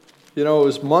You know, it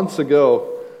was months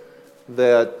ago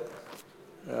that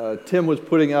Tim was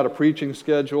putting out a preaching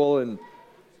schedule, and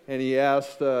he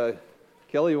asked,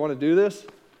 Kelly, you want to do this?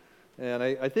 And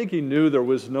I think he knew there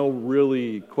was no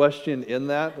really question in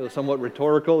that. It was somewhat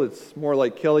rhetorical. It's more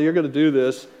like, Kelly, you're going to do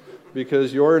this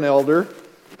because you're an elder,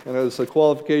 and as a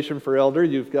qualification for elder,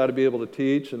 you've got to be able to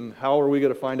teach, and how are we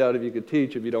going to find out if you could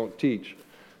teach if you don't teach?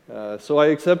 So I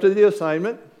accepted the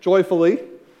assignment joyfully,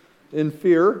 in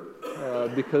fear,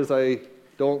 because I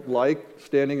don't like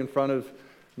standing in front of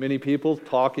many people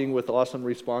talking with awesome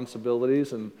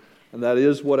responsibilities, and that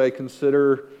is what I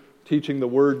consider teaching the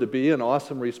Word to be, an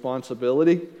awesome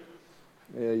responsibility.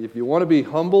 If you want to be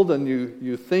humbled and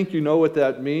you think you know what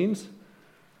that means,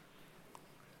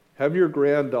 have your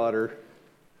granddaughter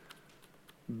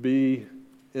be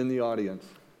in the audience,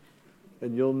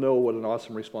 and you'll know what an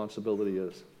awesome responsibility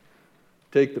is.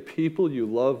 Take the people you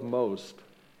love most,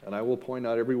 and I will point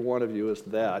out every one of you as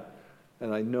that,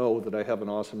 and I know that I have an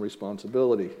awesome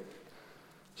responsibility.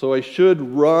 So I should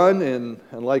run and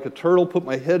like a turtle, put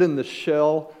my head in the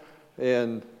shell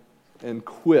and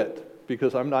quit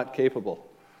because I'm not capable.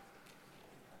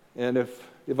 And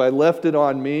if I left it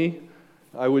on me,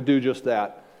 I would do just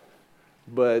that.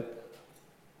 But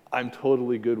I'm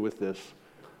totally good with this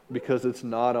because it's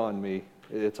not on me,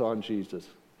 it's on Jesus.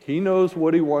 He knows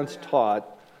what he wants taught,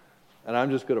 and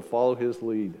I'm just going to follow his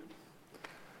lead.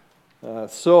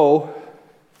 So,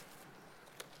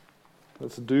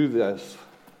 let's do this.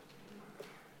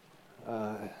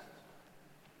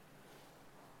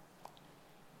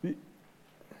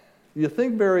 You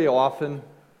think very often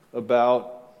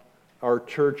about our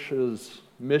church's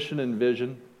mission and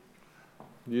vision.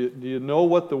 Do you know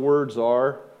what the words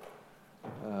are?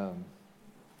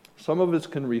 Some of us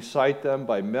can recite them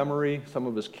by memory. Some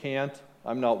of us can't.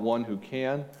 I'm not one who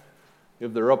can.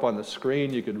 If they're up on the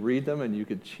screen, you could read them and you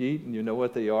could cheat and you know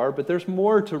what they are. But there's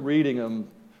more to reading them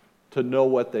to know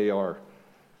what they are.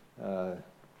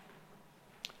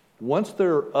 Once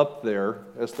they're up there,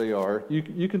 as they are,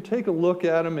 you can take a look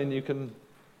at them and you can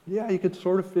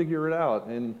sort of figure it out.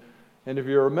 And if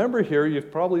you're a member here,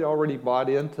 you've probably already bought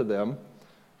into them.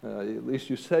 At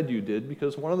least you said you did,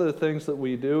 because one of the things that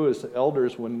we do as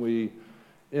elders when we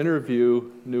interview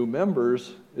new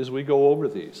members is we go over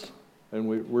these. And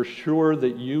we're sure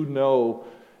that you know,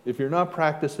 if you're not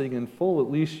practicing in full,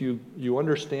 at least you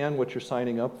understand what you're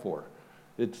signing up for.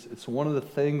 It's one of the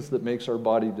things that makes our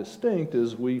body distinct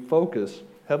is we focus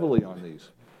heavily on these.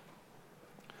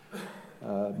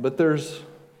 But there's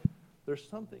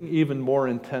something even more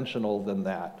intentional than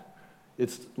that.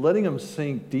 It's letting them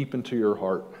sink deep into your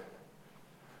heart.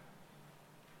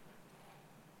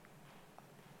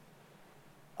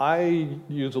 I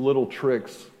use little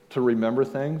tricks to remember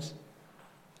things.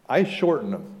 I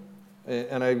shorten them.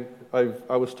 And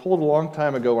I was told a long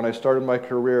time ago when I started my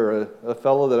career, a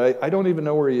fellow that I don't even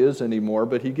know where he is anymore,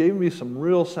 but he gave me some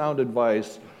real sound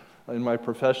advice in my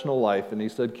professional life. And he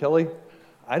said, Kelly,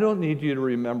 I don't need you to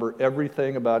remember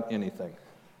everything about anything.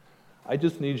 I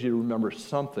just need you to remember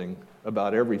something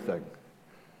about everything.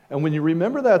 And when you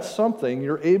remember that something,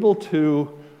 you're able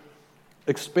to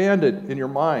expand it in your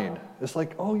mind. It's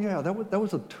like, oh yeah, that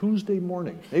was a Tuesday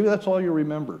morning. Maybe that's all you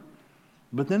remember.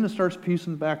 But then it starts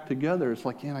piecing back together. It's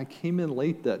like, I came in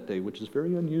late that day, which is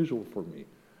very unusual for me.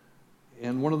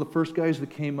 And one of the first guys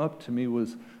that came up to me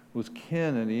was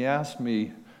Ken, and he asked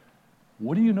me,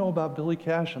 what do you know about Billy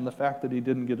Cash and the fact that he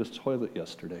didn't get his toilet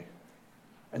yesterday?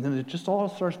 And then it just all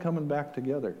starts coming back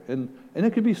together. And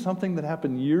it could be something that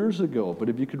happened years ago, but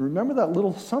if you could remember that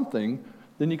little something,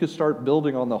 then you could start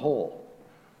building on the whole.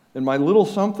 And my little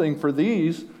something for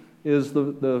these is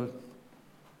the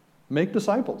make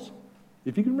disciples.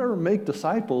 If you can remember make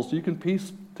disciples, you can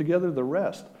piece together the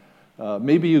rest.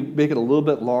 Maybe you make it a little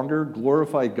bit longer,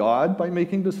 glorify God by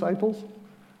making disciples,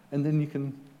 and then you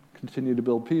can continue to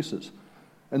build pieces.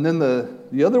 And then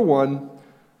the other one,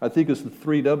 I think, is the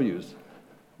 3 W's.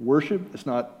 Worship, it's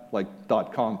not like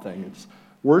 .com thing. It's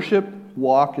worship,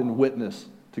 walk, and witness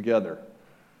together.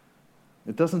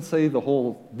 It doesn't say the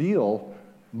whole deal,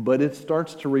 but it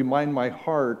starts to remind my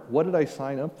heart, what did I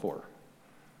sign up for?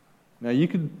 Now, you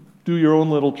could do your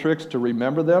own little tricks to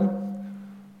remember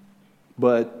them,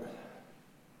 but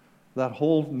that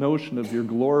whole notion of you're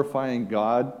glorifying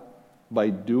God by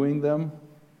doing them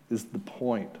is the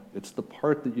point. It's the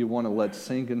part that you want to let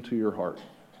sink into your heart.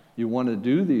 You want to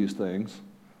do these things,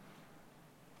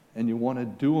 and you want to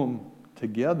do them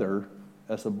together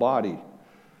as a body.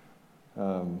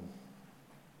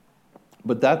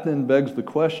 But that then begs the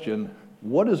question,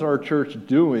 what is our church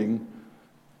doing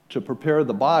to prepare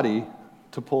the body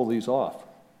to pull these off?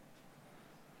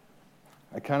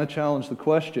 I kind of challenge the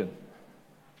question.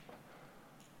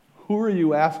 who are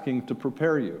you asking to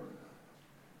prepare you?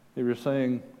 If you're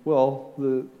saying, well,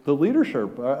 the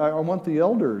leadership, I want the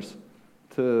elders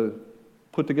to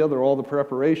put together all the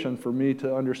preparation for me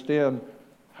to understand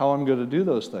how I'm going to do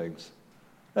those things.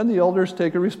 And the elders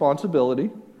take a responsibility.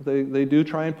 They do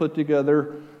try and put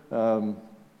together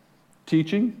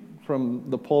teaching from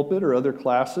the pulpit or other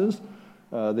classes.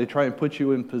 They try and put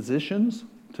you in positions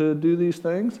to do these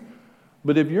things.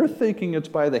 But if you're thinking it's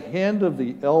by the hand of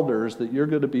the elders that you're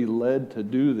going to be led to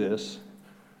do this,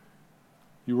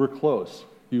 you were close.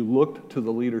 You looked to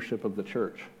the leadership of the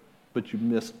church, but you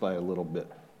missed by a little bit.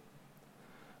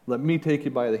 Let me take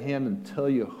you by the hand and tell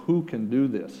you who can do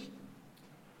this.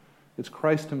 It's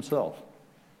Christ himself.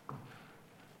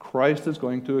 Christ is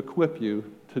going to equip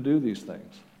you to do these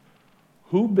things.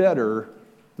 Who better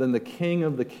than the King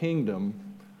of the kingdom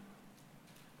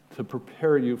to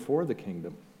prepare you for the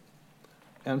kingdom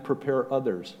and prepare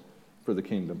others for the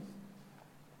kingdom?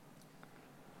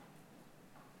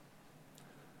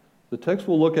 The text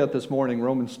we'll look at this morning,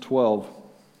 Romans 12,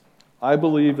 I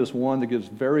believe is one that gives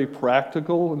very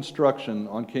practical instruction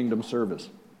on kingdom service.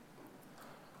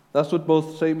 That's what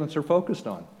both statements are focused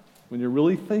on. When you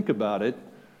really think about it,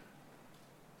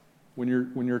 when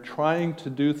you're trying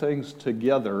to do things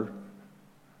together,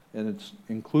 and it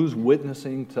includes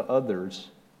witnessing to others,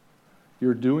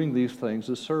 you're doing these things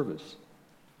as service.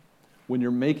 When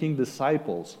you're making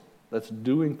disciples, that's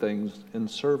doing things in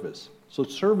service. So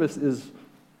service is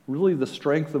really the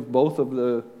strength of both of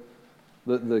the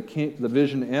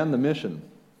vision and the mission.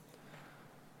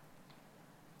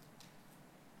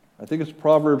 I think it's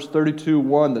Proverbs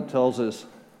 32:1 that tells us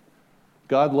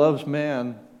God loves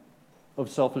man of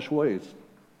selfish ways.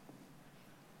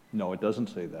 No, it doesn't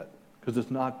say that, because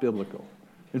it's not biblical.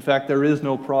 In fact, there is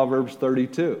no Proverbs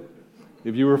 32.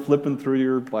 If you were flipping through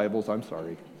your Bibles, I'm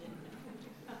sorry.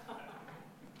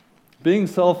 Being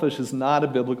selfish is not a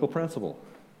biblical principle.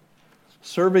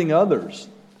 Serving others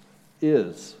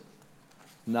is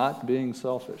not being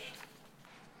selfish.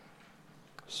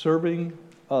 Serving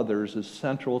others is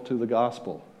central to the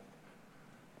gospel.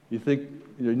 You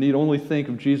need only think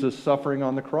of Jesus suffering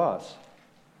on the cross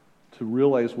to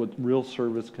realize what real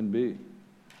service can be.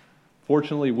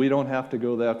 Fortunately, we don't have to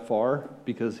go that far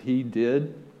because he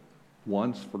did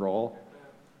once for all.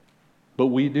 But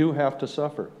we do have to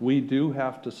suffer. We do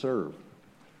have to serve.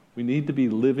 We need to be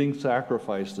living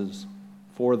sacrifices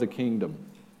for the kingdom.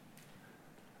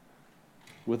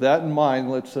 With that in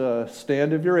mind, let's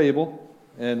stand if you're able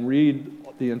and read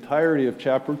the entirety of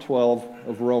chapter 12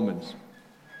 of Romans.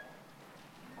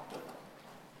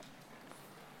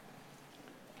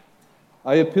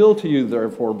 I appeal to you,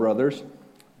 therefore, brothers,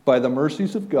 by the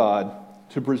mercies of God,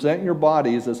 to present your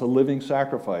bodies as a living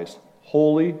sacrifice,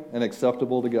 holy and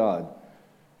acceptable to God,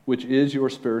 which is your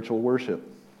spiritual worship.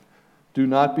 Do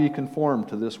not be conformed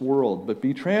to this world, but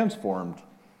be transformed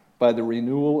by the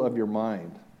renewal of your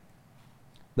mind,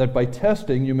 that by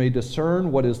testing you may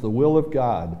discern what is the will of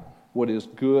God, what is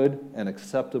good and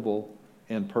acceptable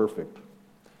and perfect.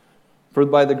 For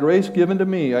by the grace given to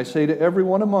me, I say to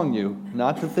everyone among you,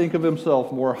 not to think of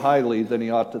himself more highly than he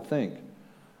ought to think,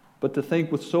 but to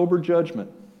think with sober judgment,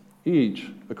 each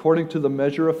according to the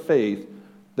measure of faith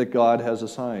that God has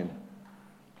assigned.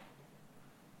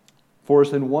 For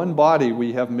as in one body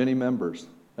we have many members,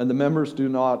 and the members do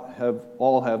not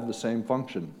all have the same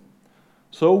function.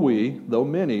 So we, though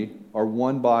many, are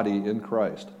one body in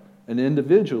Christ, and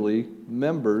individually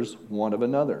members one of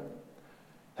another.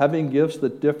 Having gifts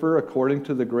that differ according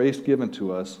to the grace given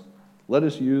to us, let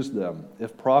us use them.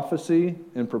 If prophecy,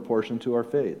 in proportion to our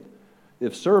faith.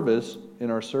 If service,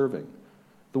 in our serving.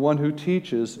 The one who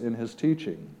teaches, in his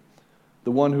teaching.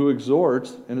 The one who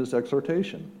exhorts, in his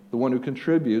exhortation. The one who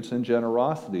contributes, in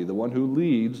generosity. The one who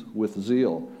leads, with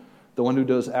zeal. The one who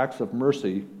does acts of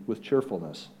mercy, with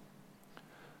cheerfulness.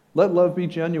 Let love be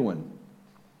genuine.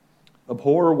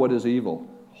 Abhor what is evil.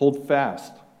 Hold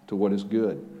fast to what is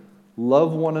good.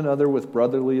 Love one another with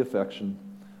brotherly affection.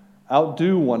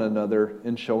 Outdo one another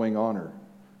in showing honor.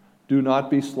 Do not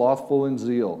be slothful in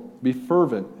zeal. Be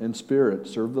fervent in spirit.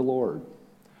 Serve the Lord.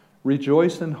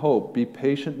 Rejoice in hope. Be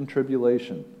patient in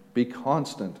tribulation. Be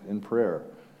constant in prayer.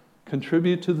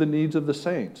 Contribute to the needs of the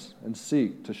saints and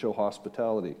seek to show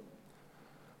hospitality.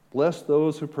 Bless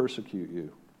those who persecute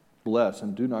you. Bless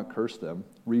and do not curse them.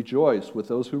 Rejoice with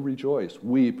those who rejoice.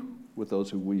 Weep with those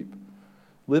who weep.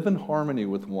 Live in harmony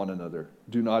with one another.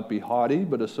 Do not be haughty,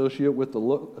 but associate with the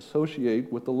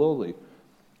lowly.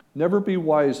 Never be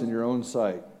wise in your own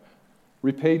sight.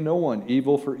 Repay no one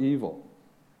evil for evil,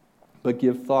 but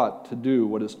give thought to do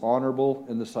what is honorable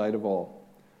in the sight of all.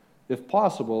 If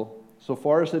possible, so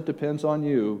far as it depends on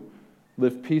you,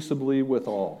 live peaceably with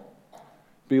all.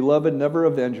 Beloved, never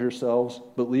avenge yourselves,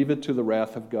 but leave it to the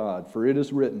wrath of God. For it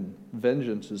is written,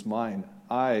 vengeance is mine,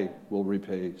 I will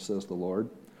repay, says the Lord.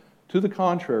 To the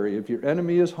contrary, if your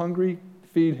enemy is hungry,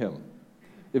 feed him.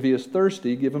 If he is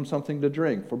thirsty, give him something to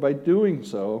drink. For by doing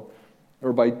so,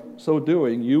 or by so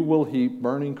doing, you will heap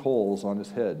burning coals on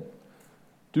his head.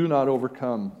 Do not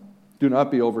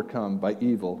be overcome by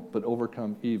evil, but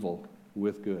overcome evil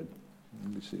with good.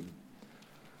 Let me see.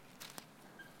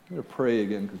 I'm going to pray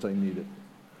again because I need it.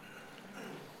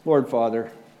 Lord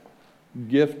Father,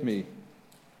 gift me.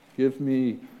 Give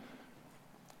me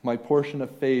my portion of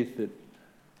faith that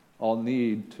I'll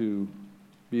need to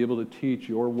be able to teach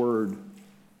your word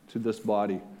to this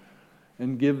body,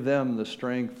 and give them the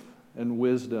strength and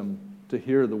wisdom to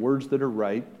hear the words that are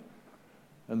right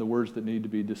and the words that need to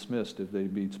be dismissed if they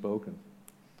be spoken.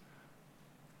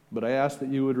 But I ask that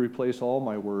you would replace all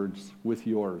my words with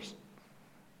yours.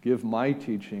 Give my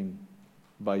teaching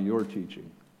by your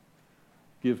teaching.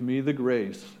 Give me the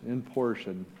grace in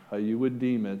portion, how you would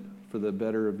deem it, for the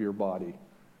better of your body.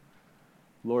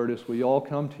 Lord, as we all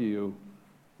come to you,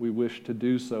 we wish to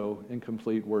do so in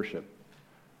complete worship.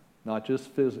 Not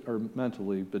just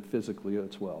mentally, but physically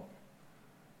as well.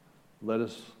 Let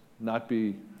us not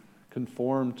be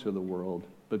conformed to the world,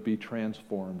 but be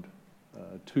transformed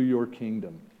to your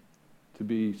kingdom, to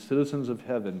be citizens of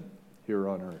heaven here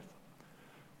on earth.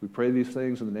 We pray these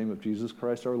things in the name of Jesus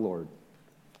Christ our Lord.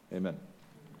 Amen.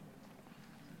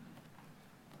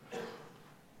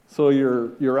 So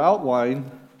your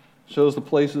outline shows the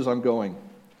places I'm going.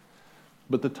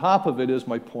 But the top of it is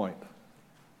my point,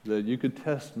 that you could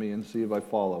test me and see if I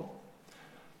follow.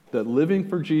 That living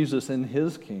for Jesus in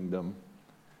his kingdom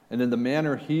and in the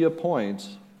manner he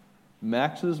appoints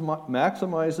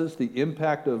maximizes the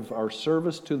impact of our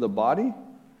service to the body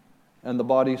and the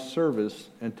body's service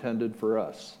intended for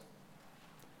us.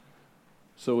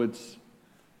 So it's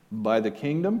by the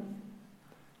kingdom,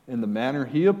 in the manner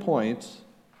he appoints,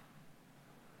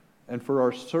 and for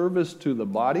our service to the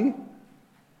body,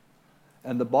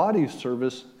 and the body's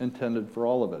service intended for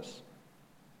all of us.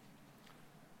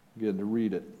 Again, to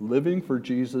read it. Living for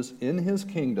Jesus in his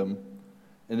kingdom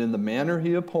and in the manner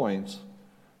he appoints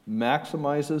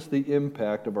maximizes the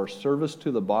impact of our service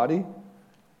to the body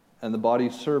and the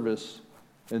body's service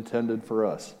intended for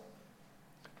us.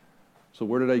 So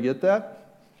where did I get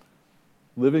that?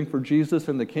 Living for Jesus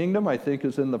in the kingdom, I think,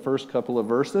 is in the first couple of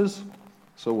verses.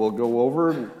 So we'll go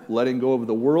over letting go of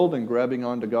the world and grabbing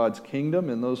onto God's kingdom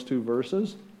in those two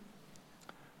verses.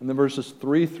 And then verses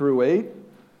 3 through 8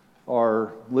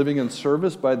 are living in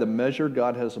service by the measure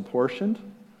God has apportioned.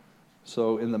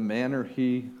 So in the manner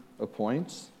he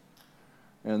appoints.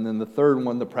 And then the third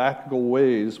one, the practical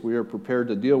ways we are prepared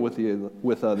to deal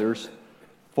with others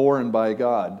for and by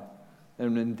God.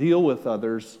 And in deal with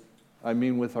others, I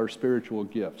mean with our spiritual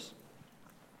gifts.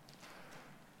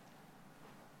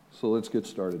 So let's get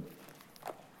started.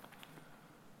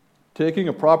 Taking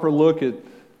a proper look at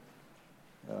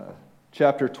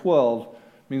chapter 12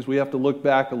 means we have to look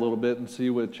back a little bit and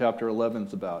see what chapter 11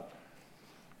 is about.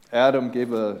 Adam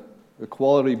gave a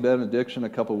quality benediction a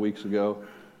couple weeks ago,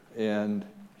 and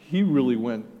he really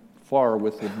went far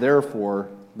with the therefore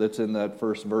that's in that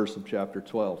first verse of chapter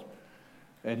 12.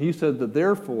 And he said the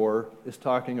therefore is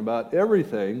talking about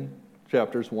everything,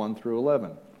 chapters 1 through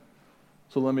 11.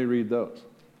 So let me read those.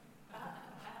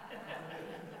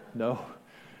 No,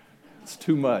 it's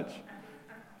too much.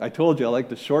 I told you I like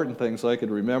to shorten things so I could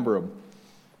remember them.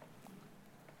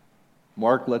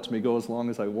 Mark lets me go as long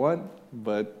as I want,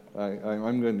 but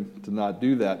I'm going to not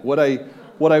do that. What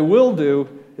I will do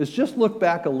is just look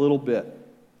back a little bit,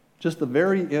 just the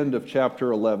very end of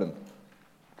chapter 11.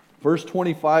 Verse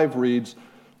 25 reads,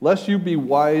 "Lest you be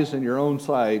wise in your own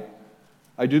sight,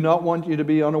 I do not want you to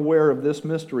be unaware of this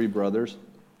mystery, brothers.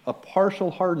 A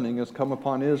partial hardening has come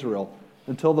upon Israel,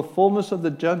 until the fullness of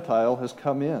the Gentile has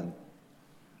come in."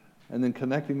 And then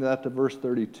connecting that to verse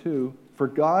 32, "For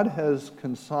God has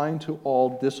consigned to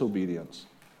all disobedience,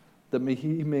 that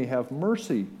he may have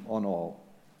mercy on all."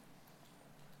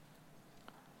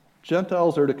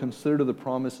 Gentiles are to consider the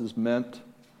promises meant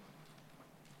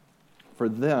for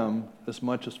them as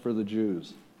much as for the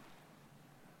Jews.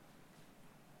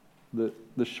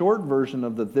 The short version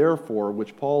of the therefore,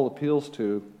 which Paul appeals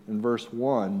to in verse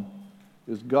 1,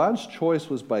 is God's choice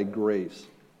was by grace,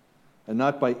 and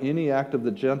not by any act of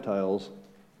the Gentiles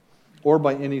or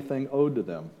by anything owed to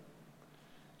them.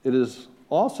 It is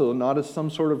also not as some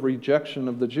sort of rejection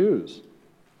of the Jews.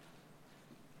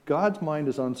 God's mind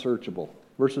is unsearchable.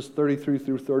 Verses 33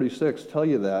 through 36 tell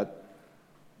you that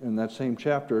in that same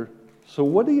chapter. So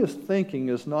what he is thinking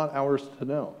is not ours to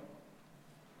know.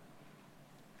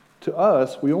 To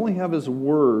us, we only have his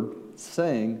word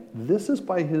saying, this is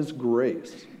by his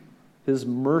grace, his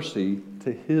mercy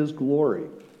to his glory.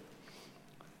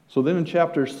 So then in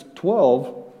chapter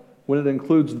 12, when it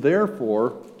includes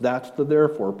therefore, that's the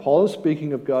therefore. Paul is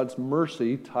speaking of God's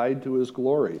mercy tied to his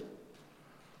glory.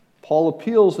 Paul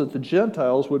appeals that the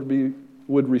Gentiles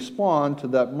would respond to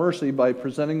that mercy by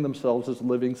presenting themselves as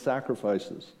living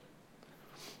sacrifices,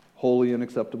 holy and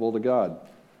acceptable to God.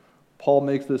 Paul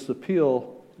makes this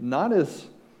appeal not as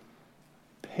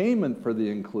payment for the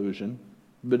inclusion,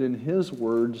 but in his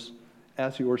words,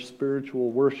 as your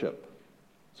spiritual worship.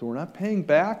 So we're not paying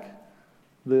back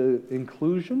the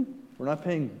inclusion. We're not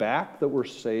paying back that we're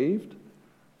saved.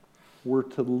 We're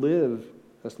to live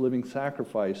as living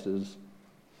sacrifices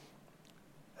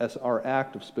as our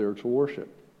act of spiritual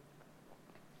worship.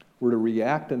 We're to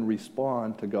react and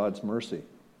respond to God's mercy.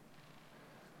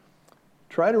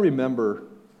 Try to remember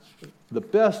the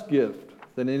best gift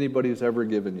that anybody's ever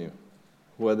given you,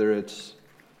 whether it's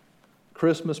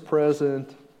Christmas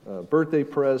present, a birthday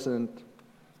present.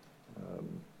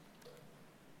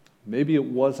 Maybe it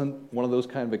wasn't one of those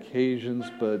kind of occasions,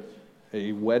 but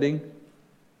a wedding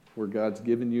where God's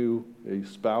given you a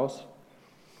spouse.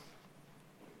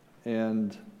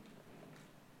 And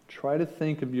try to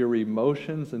think of your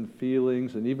emotions and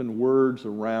feelings and even words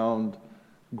around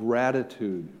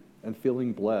gratitude and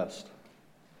feeling blessed.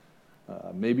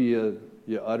 Maybe you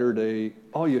uttered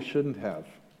oh, you shouldn't have.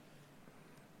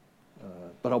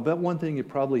 But I'll bet one thing you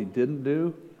probably didn't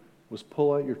do was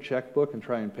pull out your checkbook and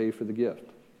try and pay for the gift.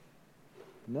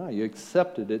 No, you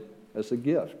accepted it as a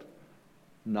gift,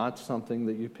 not something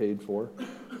that you paid for,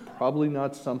 probably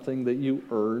not something that you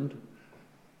earned.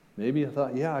 Maybe you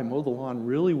thought, yeah, I mowed the lawn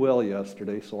really well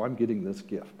yesterday, so I'm getting this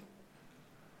gift.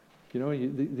 You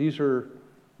know,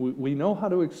 we know how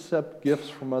to accept gifts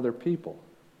from other people,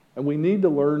 and we need to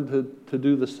learn to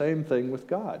do the same thing with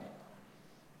God.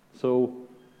 So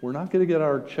we're not going to get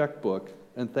our checkbook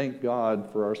and thank God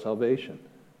for our salvation,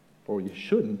 or you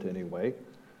shouldn't anyway.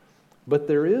 But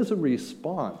there is a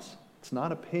response. It's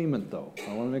not a payment, though.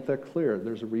 I want to make that clear.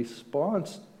 There's a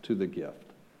response to the gift,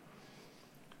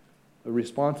 a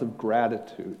response of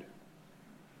gratitude,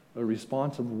 a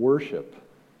response of worship.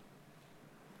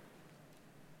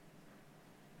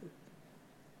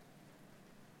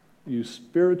 You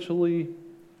spiritually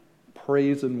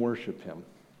praise and worship him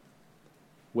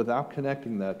without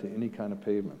connecting that to any kind of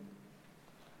payment.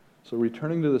 So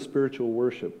returning to the spiritual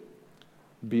worship,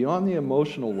 beyond the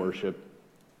emotional worship,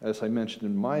 as I mentioned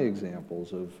in my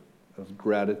examples of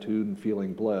gratitude and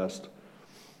feeling blessed,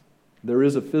 there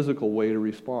is a physical way to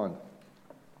respond.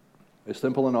 A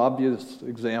simple and obvious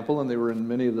example, and they were in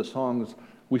many of the songs,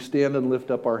 we stand and lift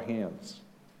up our hands.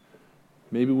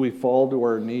 Maybe we fall to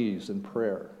our knees in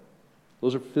prayer.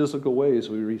 Those are physical ways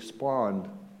we respond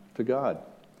to God.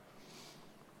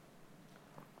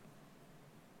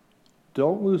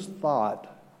 Don't lose thought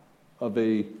of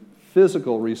a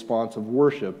physical response of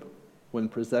worship when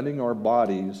presenting our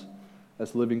bodies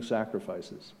as living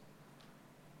sacrifices.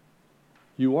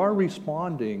 You are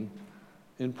responding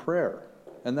in prayer,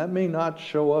 and that may not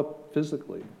show up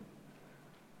physically,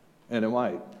 and it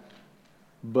might,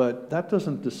 but that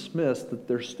doesn't dismiss that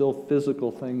there's still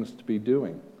physical things to be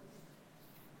doing.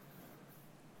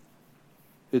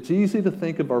 It's easy to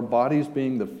think of our bodies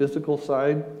being the physical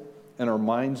side and our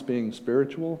minds being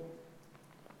spiritual,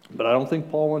 but I don't think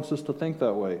Paul wants us to think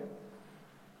that way.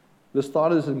 This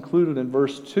thought is included in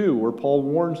verse 2, where Paul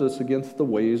warns us against the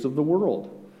ways of the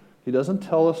world. He doesn't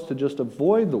tell us to just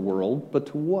avoid the world, but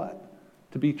to what?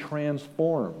 To be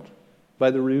transformed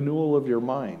by the renewal of your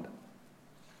mind.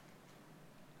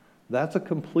 That's a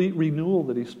complete renewal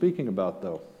that he's speaking about,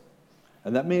 though.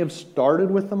 And that may have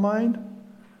started with the mind,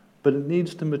 but it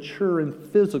needs to mature in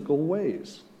physical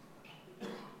ways.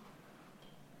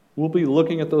 We'll be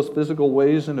looking at those physical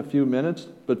ways in a few minutes,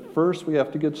 but first we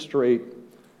have to get straight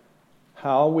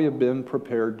how we have been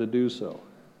prepared to do so.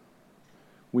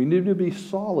 We need to be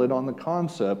solid on the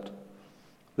concept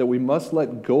that we must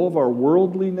let go of our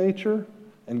worldly nature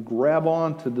and grab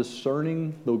on to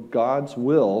discerning God's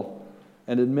will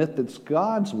and admit that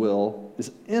God's will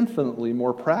is infinitely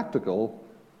more practical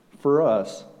for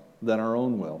us than our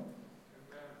own will.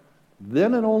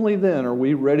 Then and only then are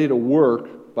we ready to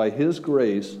work by his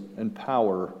grace and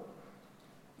power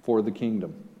for the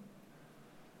kingdom.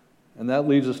 And that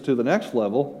leads us to the next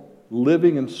level,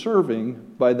 living and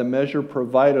serving by the measure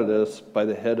provided us by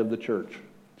the head of the church,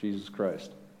 Jesus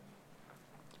Christ.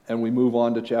 And we move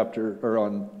on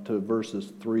to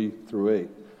verses 3 through 8,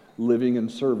 living in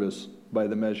service by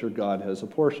the measure God has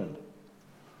apportioned.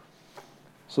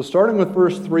 So starting with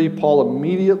verse 3, Paul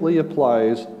immediately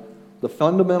applies the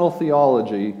fundamental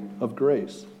theology of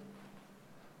grace.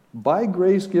 By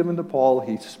grace given to Paul,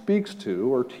 he speaks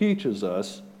to or teaches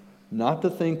us not to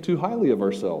think too highly of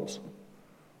ourselves.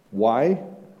 Why?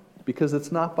 Because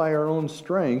it's not by our own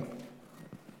strength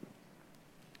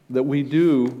that we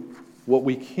do what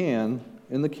we can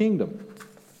in the kingdom.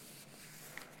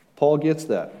 Paul gets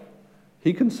that.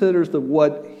 He considers that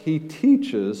what he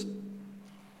teaches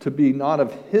to be not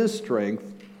of his strength,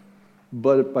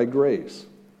 but by grace.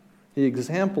 He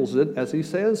examples it as he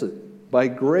says it. By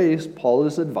grace, Paul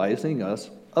is advising us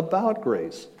about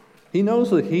grace. He knows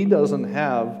that he doesn't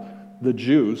have the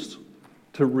juice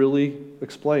to really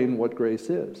explain what grace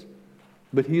is.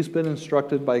 But he's been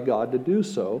instructed by God to do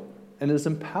so and is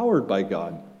empowered by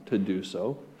God to do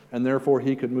so, and therefore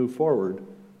he could move forward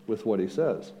with what he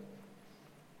says.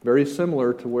 Very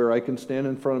similar to where I can stand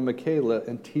in front of Michaela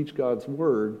and teach God's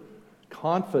word,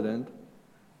 confident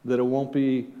that it won't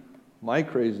be my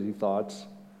crazy thoughts,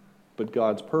 but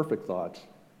God's perfect thoughts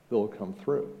that will come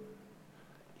through.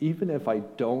 Even if I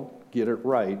don't get it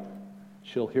right,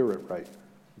 she'll hear it right,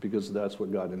 because that's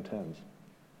what God intends.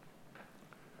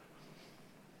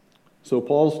 So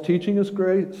Paul's teaching us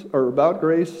grace, or about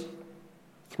grace,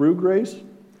 through grace,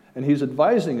 and he's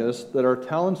advising us that our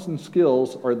talents and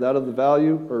skills are that of the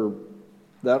value, or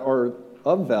that are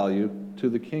of value to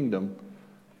the kingdom,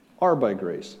 are by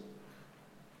grace.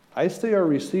 I say our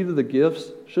receipt of the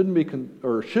gifts should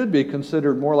be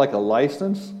considered more like a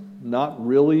license, not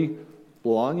really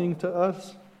belonging to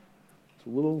us. It's a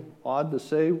little odd to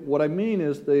say. What I mean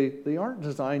is they aren't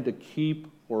designed to keep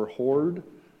or hoard.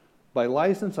 By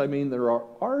license, I mean there are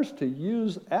ours to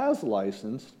use as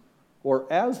licensed or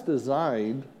as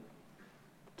designed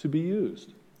to be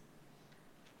used.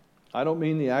 I don't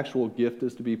mean the actual gift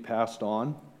is to be passed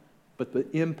on, but the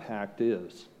impact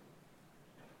is.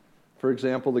 For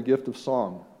example, the gift of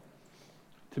song.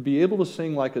 To be able to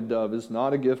sing like a dove is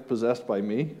not a gift possessed by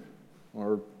me,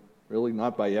 or really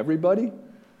not by everybody,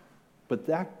 but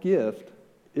that gift,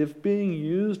 if being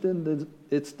used in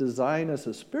its design as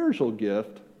a spiritual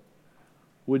gift,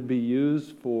 would be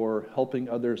used for helping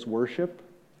others worship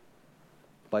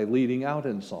by leading out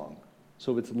in song.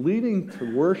 So it's leading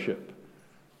to worship.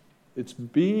 It's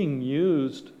being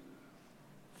used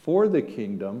for the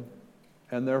kingdom,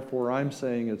 and therefore I'm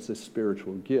saying it's a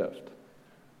spiritual gift.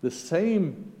 The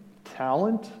same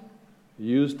talent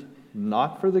used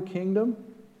not for the kingdom,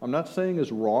 I'm not saying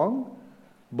is wrong,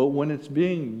 but when it's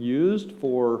being used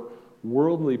for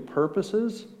worldly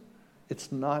purposes,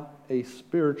 it's not a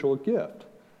spiritual gift.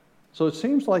 So it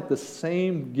seems like the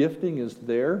same gifting is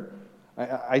there.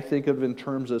 I think of it in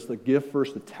terms as the gift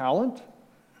versus the talent.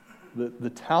 The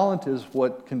talent is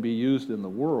what can be used in the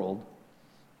world.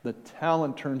 The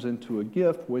talent turns into a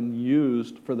gift when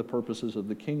used for the purposes of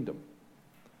the kingdom.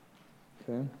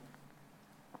 Okay?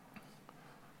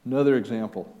 Another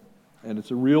example, and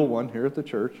it's a real one here at the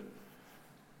church.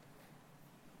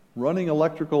 Running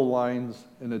electrical lines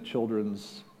in a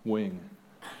children's wing.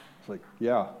 It's like,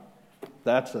 yeah,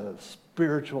 that's a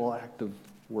spiritual act of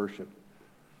worship.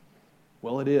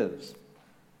 Well, it is.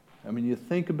 I mean, you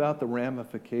think about the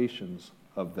ramifications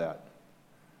of that.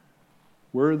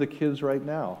 Where are the kids right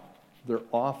now? They're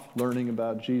off learning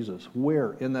about Jesus.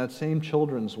 Where? In that same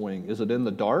children's wing. Is it in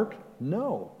the dark?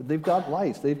 No. They've got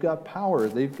lights. They've got power.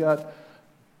 They've got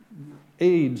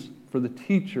aids for the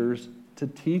teachers to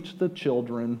teach the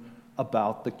children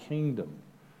about the kingdom.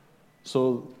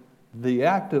 So the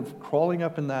act of crawling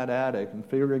up in that attic and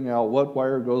figuring out what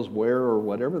wire goes where or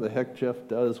whatever the heck Jeff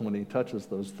does when he touches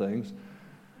those things,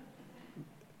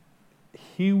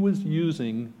 he was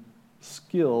using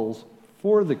skills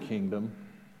for the kingdom,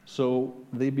 so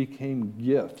they became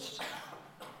gifts.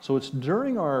 So it's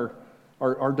during our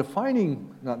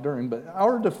defining, not during, but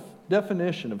our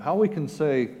definition of how we can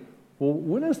say, well,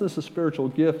 when is this a spiritual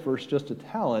gift versus just a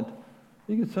talent?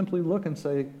 You can simply look and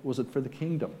say, was it for the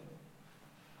kingdom?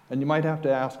 And you might have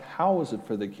to ask, how is it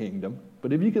for the kingdom?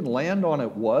 But if you can land on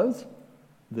it was,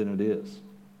 then it is.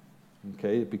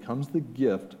 Okay, it becomes the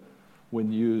gift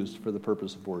when used for the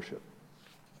purpose of worship.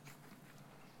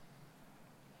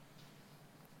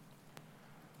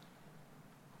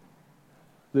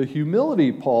 The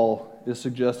humility Paul is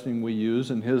suggesting we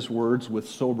use in his words with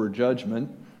sober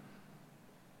judgment.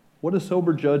 What does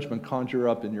sober judgment conjure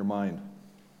up in your mind?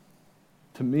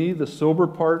 To me, the sober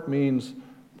part means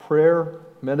prayer,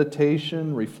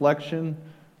 meditation, reflection,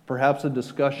 perhaps a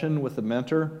discussion with a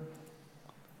mentor,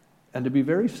 and to be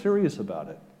very serious about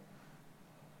it.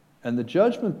 And the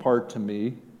judgment part to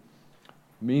me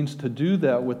means to do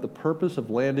that with the purpose of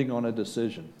landing on a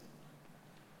decision.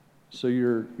 So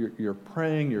you're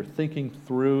praying, you're thinking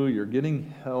through, you're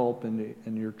getting help,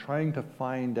 and you're trying to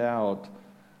find out,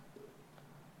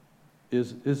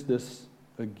 is this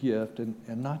a gift? And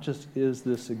not just is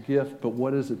this a gift, but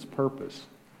what is its purpose?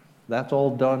 That's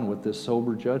all done with this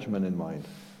sober judgment in mind.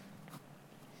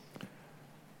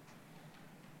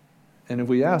 And if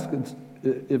we ask,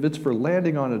 if it's for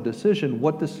landing on a decision,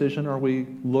 what decision are we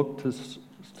look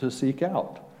to seek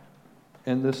out?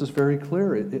 And this is very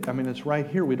clear. It's right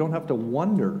here. We don't have to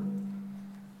wonder.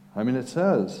 It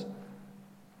says,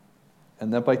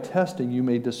 and that by testing you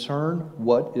may discern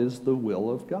what is the will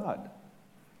of God.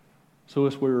 So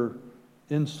as we're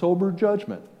in sober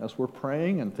judgment, as we're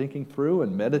praying and thinking through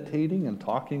and meditating and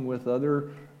talking with other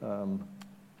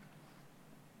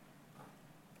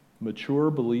mature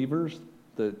believers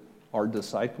that are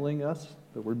discipling us,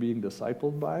 that we're being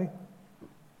discipled by,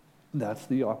 that's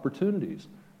the opportunities.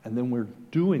 And then we're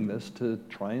doing this to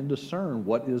try and discern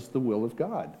what is the will of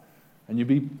God. And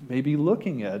you may be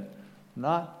looking at,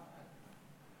 not,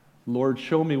 Lord,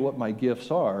 show me what my gifts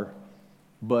are,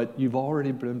 but you've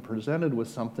already been presented with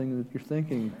something that you're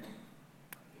thinking,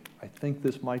 I think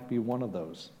this might be one of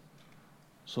those.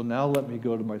 So now let me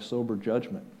go to my sober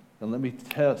judgment, and let me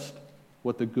test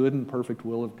what the good and perfect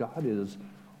will of God is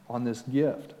on this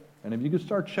gift. And if you can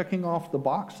start checking off the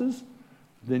boxes,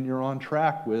 then you're on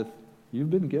track with, you've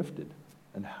been gifted,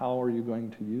 and how are you going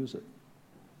to use it?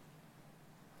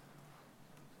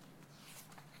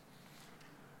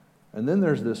 And then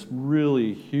there's this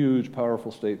really huge,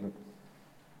 powerful statement.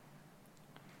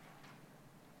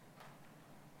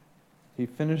 He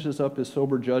finishes up his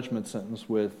sober judgment sentence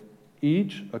with,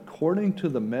 each according to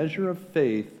the measure of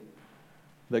faith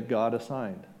that God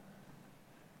assigned.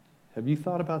 Have you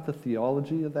thought about the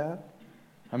theology of that?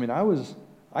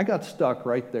 I got stuck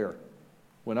right there.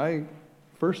 When I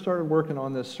first started working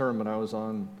on this sermon, I was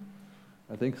on,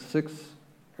 I think, 6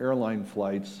 airline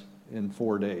flights in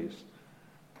 4 days.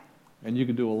 And you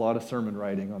could do a lot of sermon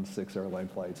writing on 6 airline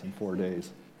flights in 4 days.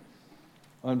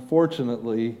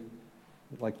 Unfortunately,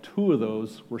 like 2 of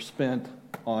those were spent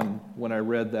on when I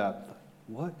read that.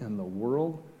 What in the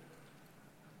world?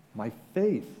 My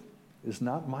faith is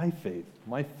not my faith.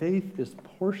 My faith is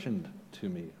portioned to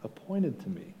me, appointed to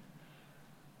me.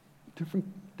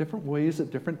 Different ways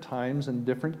at different times and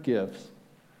different gifts.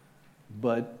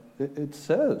 But it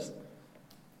says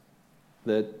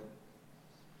that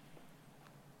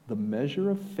the measure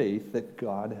of faith that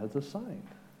God has assigned.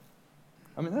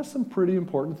 That's some pretty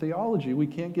important theology we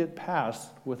can't get past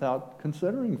without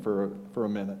considering for a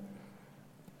minute.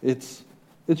 It's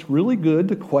really good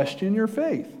to question your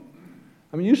faith.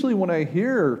 Usually when I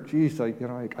hear,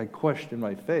 I question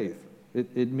my faith,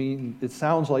 it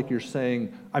sounds like you're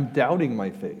saying, I'm doubting my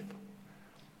faith.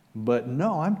 But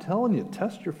no, I'm telling you,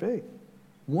 test your faith.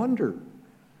 Wonder,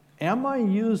 am I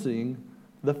using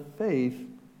the faith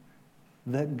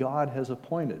that God has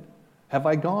appointed? Have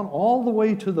I gone all the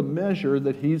way to the measure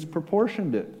that He's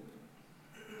proportioned it?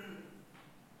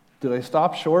 Did I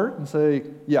stop short and say,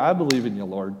 yeah, I believe in you,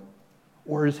 Lord?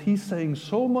 Or is He saying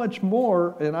so much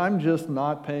more and I'm just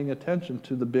not paying attention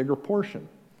to the bigger portion?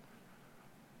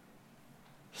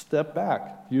 Step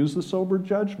back. Use the sober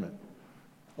judgment.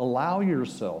 Allow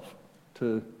yourself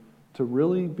to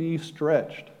really be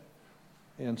stretched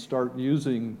and start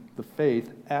using the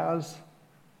faith as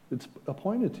it's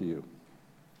appointed to you.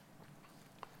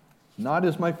 Not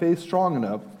is my faith strong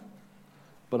enough,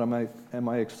 but am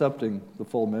I accepting the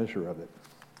full measure of it?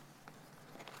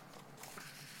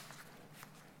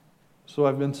 So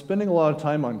I've been spending a lot of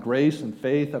time on grace and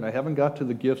faith, and I haven't got to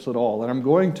the gifts at all, and I'm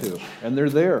going to, and they're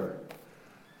there.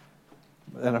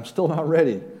 And I'm still not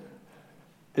ready.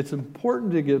 It's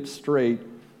important to get straight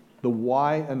the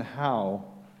why and how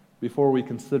before we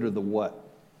consider the what.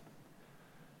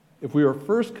 If we are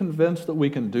first convinced that we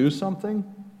can do something,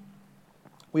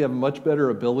 we have a much better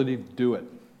ability to do it.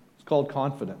 It's called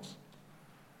confidence.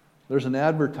 There's an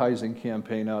advertising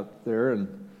campaign out there,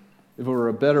 and if it were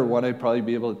a better one, I'd probably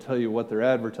be able to tell you what they're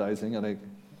advertising,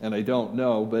 and I don't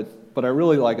know, but I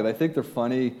really like it. I think they're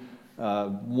funny.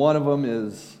 One of them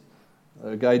is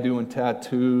a guy doing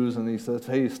tattoos, and he says,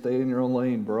 hey, stay in your own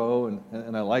lane, bro,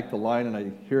 and I like the line, and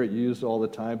I hear it used all the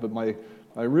time, but the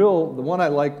one I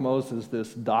like most is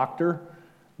this doctor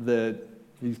that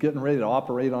he's getting ready to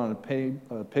operate on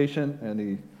a patient, and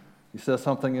he says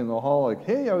something in the hall like,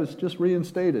 hey, I was just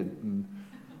reinstated, and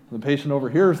the patient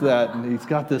overhears that, and he's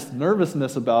got this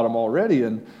nervousness about him already,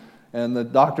 and the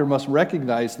doctor must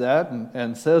recognize that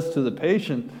and says to the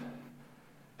patient,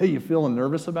 hey, you feeling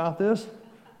nervous about this?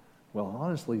 Well,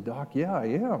 honestly, doc, yeah, I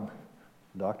am.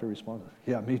 The doctor responds,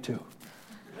 yeah, me too.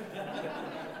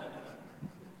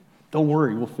 Don't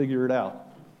worry, we'll figure it out.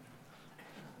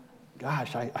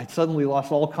 Gosh, I suddenly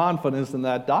lost all confidence in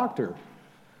that doctor.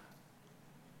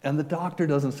 And the doctor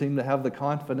doesn't seem to have the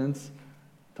confidence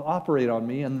to operate on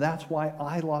me, and that's why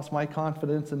I lost my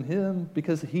confidence in him,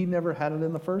 because he never had it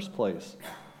in the first place.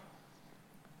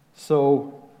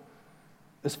 So,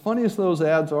 as funny as those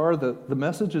ads are, the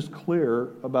message is clear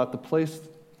about the place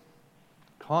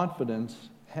confidence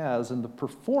has in the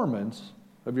performance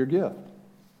of your gift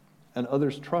and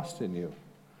others' trust in you.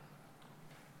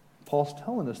 Paul's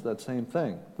telling us that same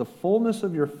thing. The fullness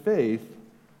of your faith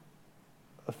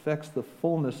affects the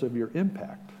fullness of your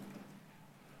impact.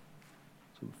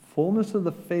 So the fullness of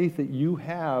the faith that you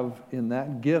have in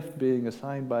that gift being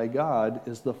assigned by God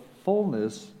is the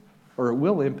fullness, or it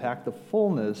will impact the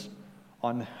fullness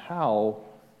on how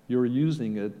you're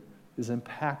using it is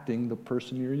impacting the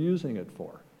person you're using it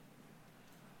for.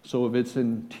 So if it's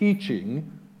in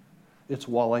teaching, it's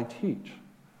while I teach.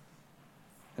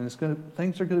 And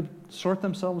things are going to sort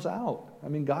themselves out. I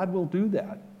mean, God will do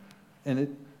that.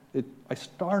 And I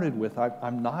started with,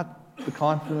 I'm not the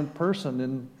confident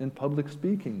person in public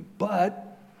speaking.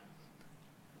 But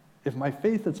if my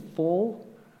faith is full,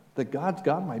 that God's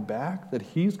got my back, that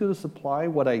He's going to supply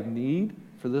what I need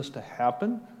for this to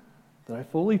happen, that I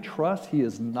fully trust He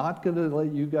is not going to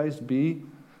let you guys be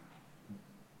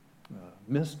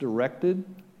misdirected,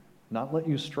 not let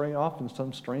you stray off in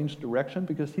some strange direction,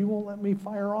 because He won't let me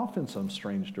fire off in some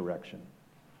strange direction.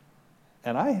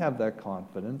 And I have that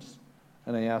confidence,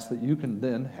 and I ask that you can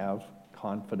then have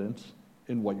confidence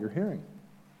in what you're hearing.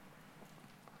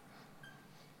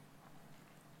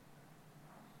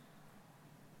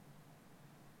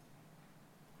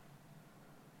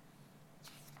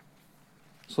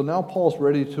 So now Paul's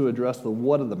ready to address the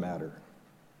what of the matter.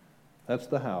 That's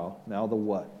the how, now the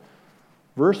what.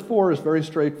 Verse 4 is very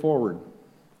straightforward.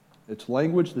 It's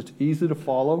language that's easy to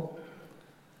follow.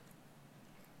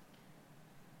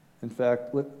 In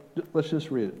fact, let's just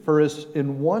read it. For as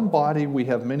in one body we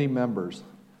have many members,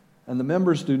 and the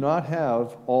members do not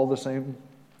all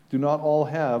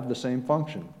have the same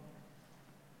function.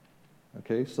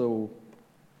 Okay, so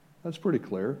that's pretty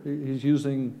clear. He's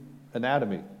using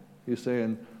anatomy. He's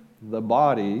saying the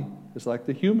body is like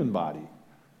the human body.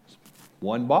 It's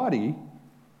one body,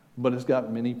 but it's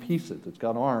got many pieces. It's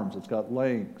got arms, it's got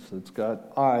legs, it's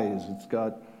got eyes, it's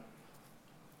got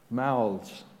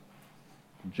mouths.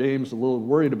 James is a little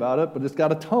worried about it, but it's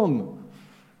got a tongue.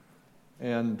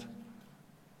 And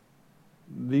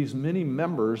these many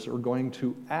members are going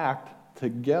to act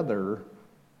together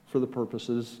for the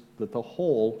purposes that the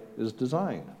whole is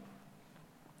designed.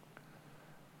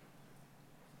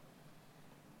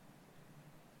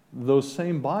 Those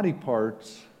same body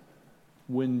parts,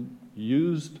 when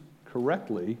used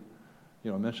correctly, I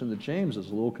mentioned that James is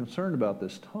a little concerned about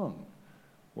this tongue.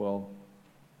 Well,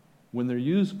 when they're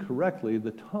used correctly,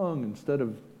 the tongue, instead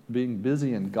of being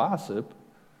busy in gossip,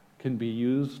 can be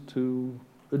used to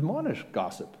admonish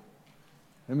gossip.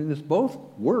 I mean, it's both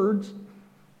words,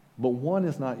 but one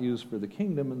is not used for the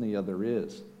kingdom and the other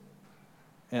is.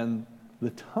 And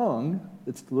the tongue,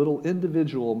 its little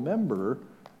individual member,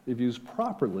 if used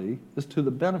properly, is to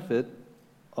the benefit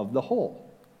of the whole.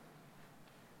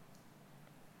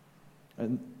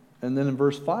 And then in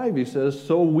verse 5 he says,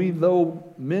 so we, though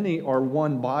many, are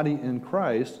one body in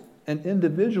Christ, and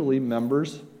individually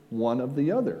members one of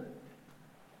the other.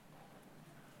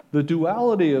 The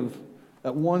duality of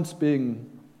at once being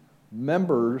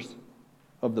members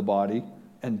of the body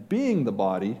and being the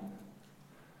body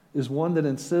is one that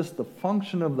insists the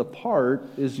function of the part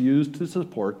is used to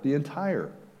support the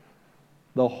entire.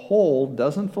 The whole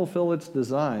doesn't fulfill its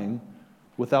design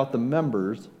without the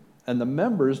members, and the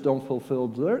members don't fulfill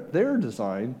their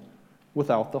design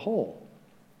without the whole.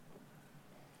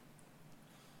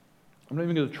 I'm not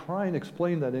even going to try and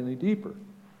explain that any deeper.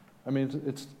 I mean,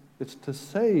 it's to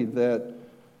say that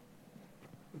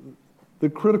the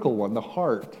critical one, the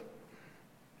heart,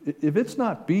 if it's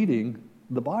not beating,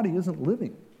 the body isn't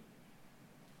living.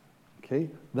 Okay?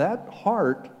 That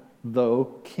heart,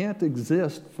 though, can't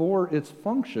exist for its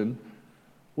function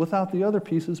without the other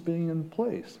pieces being in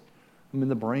place. I mean,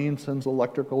 the brain sends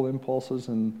electrical impulses,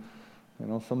 and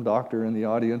some doctor in the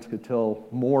audience could tell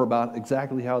more about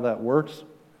exactly how that works,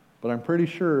 but I'm pretty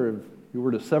sure if you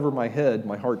were to sever my head,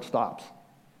 my heart stops.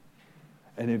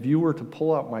 And if you were to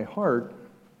pull out my heart,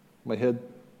 my head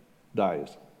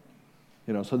dies.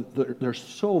 So they're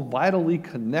so vitally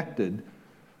connected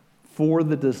for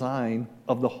the design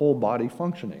of the whole body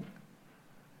functioning.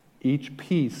 Each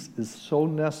piece is so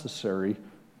necessary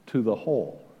to the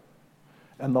whole.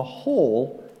 And the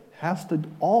whole has to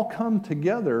all come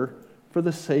together for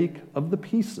the sake of the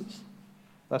pieces.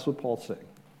 That's what Paul's saying.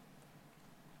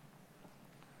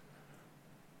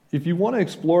 If you want to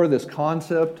explore this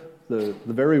concept, the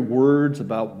very words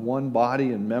about one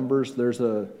body and members, there's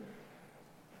a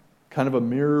kind of a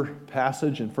mirror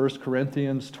passage in 1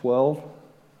 Corinthians 12.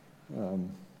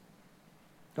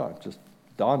 God, it just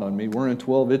dawned on me. We're in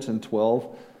 12, it's in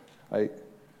 12. I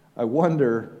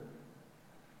wonder,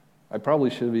 I probably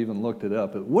should have even looked it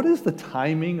up, but what is the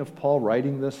timing of Paul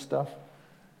writing this stuff?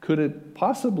 Could it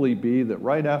possibly be that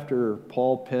right after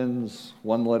Paul pens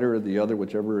one letter or the other,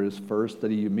 whichever is first, that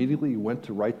he immediately went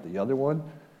to write the other one?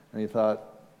 And he thought,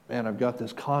 man, I've got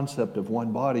this concept of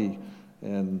one body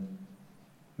and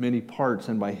many parts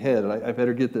in my head. I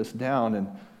better get this down. And,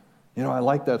 I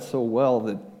like that so well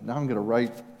that now I'm going to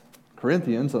write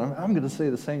Corinthians, and I'm going to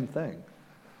say the same thing.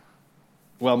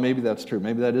 Well, maybe that's true.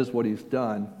 Maybe that is what he's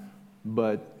done.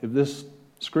 But if this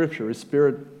scripture is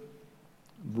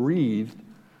Spirit-breathed,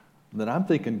 then I'm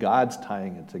thinking God's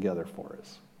tying it together for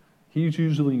us. He's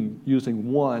usually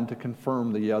using one to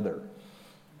confirm the other.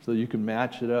 So you can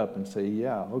match it up and say,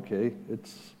 yeah, okay,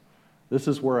 this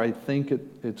is where I think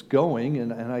it's going,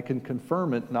 and I can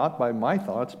confirm it not by my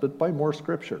thoughts, but by more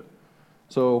scripture.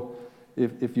 So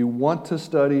if you want to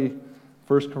study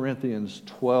 1 Corinthians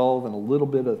 12 and a little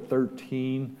bit of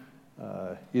 13,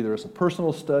 either as a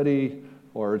personal study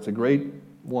or it's a great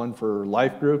one for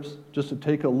life groups, just to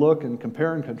take a look and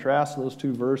compare and contrast those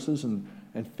two verses and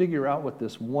figure out what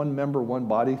this one member, one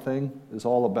body thing is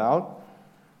all about.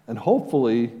 And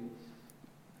hopefully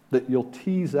that you'll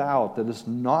tease out that it's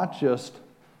not just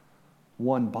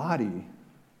one body,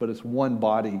 but it's one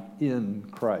body in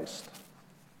Christ.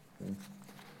 Okay?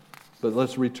 But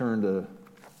let's return to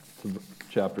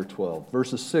chapter 12.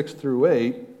 Verses 6 through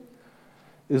 8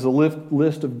 is a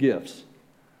list of gifts.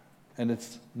 And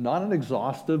it's not an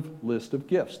exhaustive list of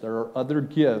gifts. There are other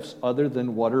gifts other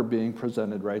than what are being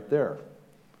presented right there.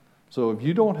 So if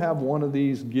you don't have one of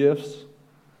these gifts,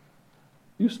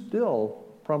 you still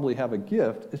probably have a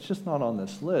gift. It's just not on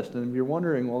this list. And if you're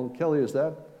wondering, well, Kelly, is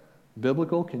that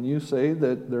biblical? Can you say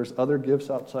that there's other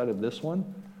gifts outside of this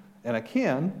one? And I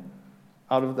can,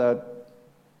 out of that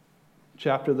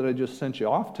chapter that I just sent you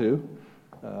off to,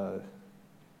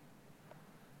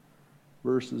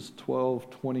 verses 12,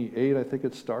 28, I think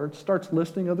it starts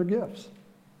listing other gifts.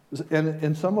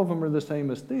 And some of them are the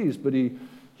same as these, but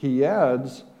he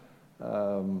adds,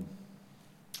 what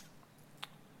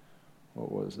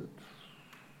was it?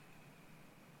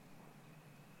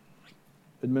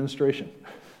 Administration.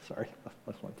 Sorry,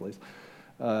 that's my place.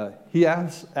 He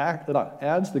adds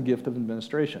the gift of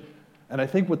administration. And I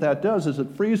think what that does is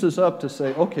it frees us up to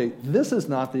say, okay, this is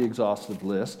not the exhaustive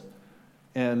list.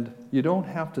 And you don't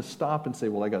have to stop and say,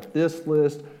 well, I got this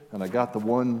list, and I got the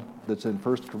one that's in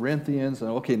 1 Corinthians,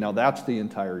 and okay, now that's the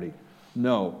entirety.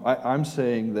 No, I'm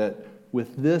saying that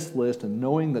with this list and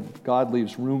knowing that God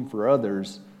leaves room for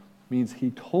others means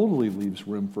he totally leaves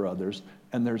room for others,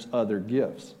 and there's other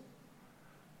gifts.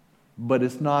 But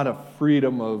it's not a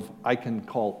freedom of, I can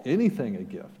call anything a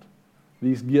gift.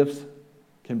 These gifts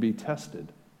can be tested,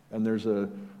 and there's a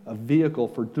vehicle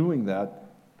for doing that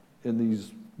in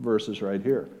these verses right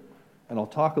here. And I'll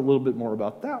talk a little bit more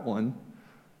about that one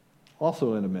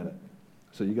also in a minute.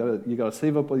 So you gotta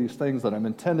save up all these things that I'm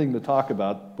intending to talk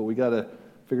about, but we gotta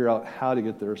figure out how to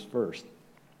get there first.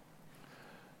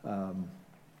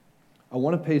 I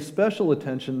want to pay special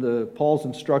attention to Paul's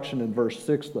instruction in verse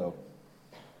 6, though.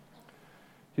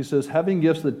 He says, having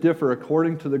gifts that differ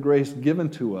according to the grace given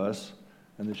to us,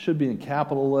 and it should be in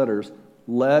capital letters,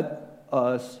 let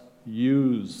us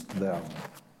use them.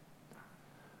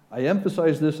 I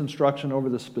emphasize this instruction over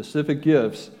the specific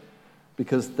gifts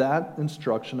because that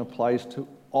instruction applies to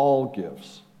all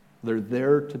gifts. They're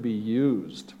there to be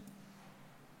used.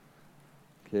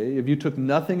 Okay, if you took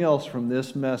nothing else from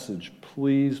this message,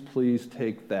 please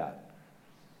take that.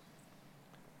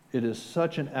 It is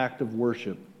such an act of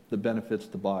worship that benefits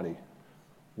the body.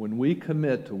 When we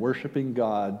commit to worshiping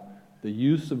God, the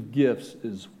use of gifts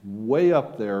is way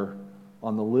up there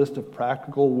on the list of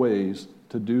practical ways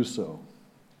to do so.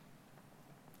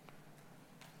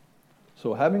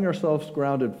 So having ourselves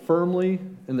grounded firmly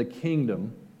in the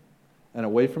kingdom and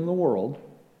away from the world,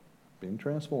 being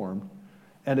transformed,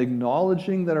 and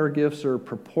acknowledging that our gifts are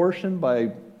proportioned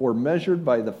by or measured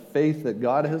by the faith that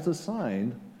God has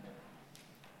assigned,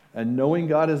 and knowing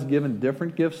God has given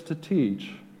different gifts to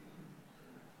teach,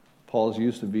 Paul's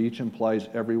use of each implies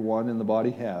everyone in the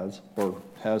body has, or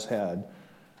has had,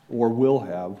 or will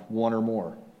have one or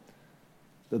more.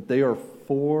 That they are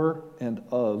for and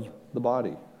of the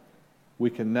body. We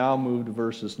can now move to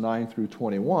verses 9 through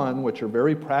 21, which are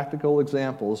very practical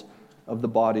examples of the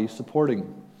body supporting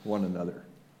one another.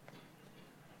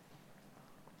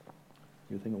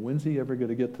 You're thinking, when's he ever going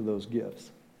to get to those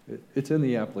gifts? It's in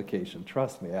the application.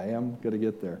 Trust me, I am going to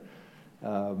get there.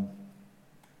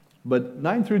 But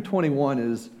 9 through 21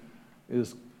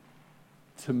 is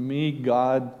to me,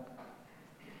 God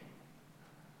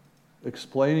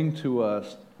explaining to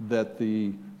us that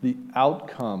the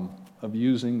outcome of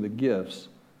using the gifts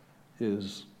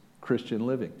is Christian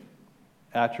living.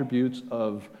 Attributes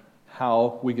of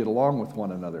how we get along with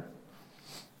one another.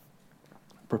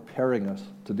 Preparing us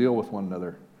to deal with one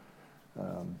another.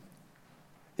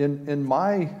 In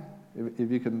my, if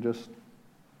you can just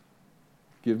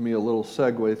give me a little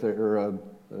segue there, or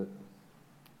a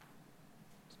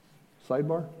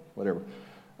sidebar, whatever.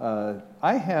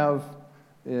 I have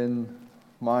in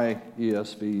my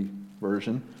ESV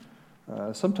version,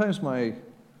 sometimes my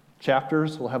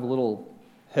chapters will have a little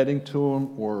heading to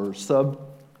them or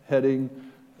subheading,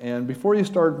 and before you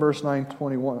start verse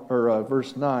 9:21 or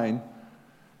verse 9,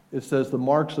 it says the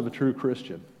marks of a true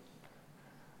Christian.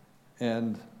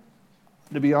 And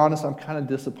to be honest, I'm kind of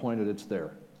disappointed it's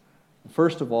there.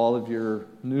 First of all, if you're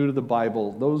new to the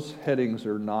Bible, those headings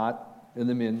are not in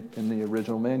the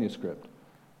original manuscript.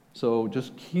 So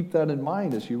just keep that in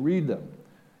mind as you read them.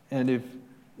 And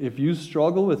if you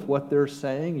struggle with what they're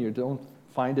saying, you don't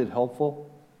find it helpful,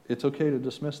 it's okay to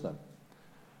dismiss them.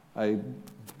 I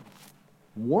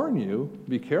warn you,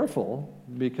 be careful,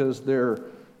 because they're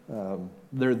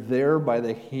there by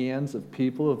the hands of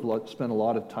people who have spent a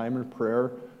lot of time in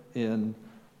prayer in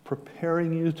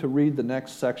preparing you to read the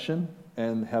next section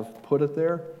and have put it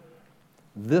there.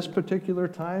 This particular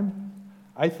time,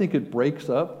 I think it breaks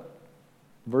up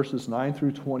verses 9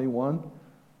 through 21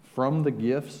 from the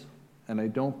gifts, and I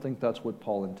don't think that's what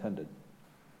Paul intended.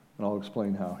 And I'll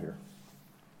explain how here.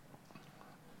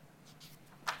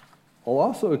 I'll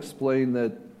also explain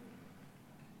that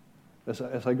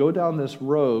as I go down this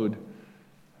road,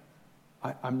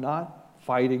 I'm not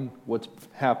fighting what's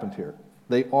happened here.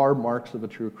 They are marks of a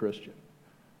true Christian.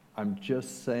 I'm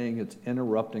just saying it's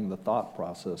interrupting the thought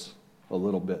process a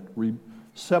little bit,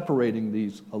 separating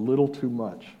these a little too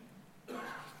much.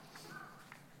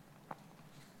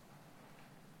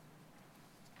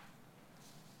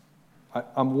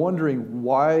 I'm wondering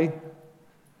why,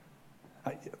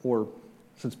 or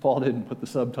since Paul didn't put the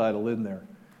subtitle in there,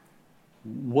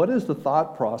 what is the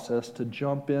thought process to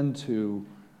jump into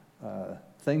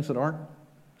things that aren't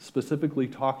specifically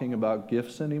talking about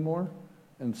gifts anymore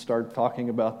and start talking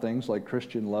about things like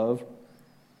Christian love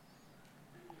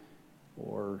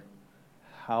or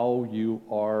how you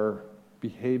are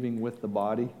behaving with the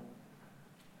body?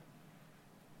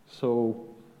 So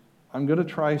I'm going to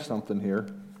try something here,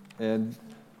 and it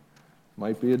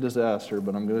might be a disaster,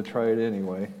 but I'm going to try it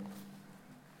anyway.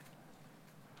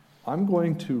 I'm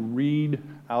going to read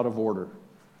out of order.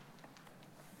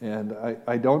 And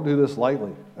I don't do this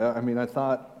lightly. I mean, I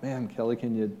thought, man, Kelly,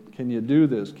 can you do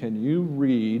this? Can you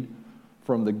read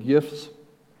from the gifts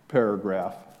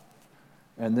paragraph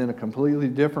and then a completely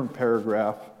different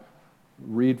paragraph,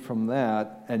 read from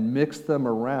that, and mix them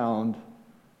around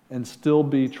and still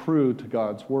be true to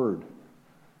God's Word?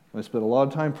 I spent a lot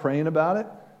of time praying about it,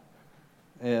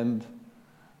 and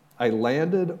I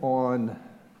landed on,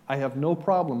 I have no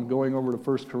problem going over to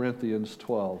 1 Corinthians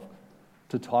 12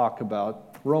 to talk about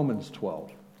Romans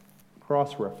 12,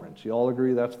 cross-reference. You all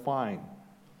agree that's fine.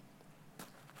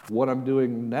 What I'm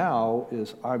doing now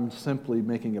is I'm simply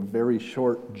making a very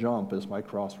short jump as my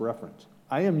cross-reference.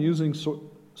 I am using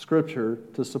Scripture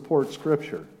to support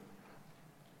Scripture.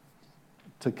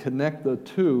 To connect the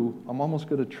two, I'm almost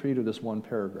going to treat it as one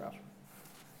paragraph.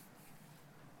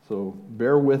 So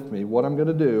bear with me. What I'm going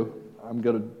to do, I'm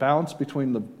going to bounce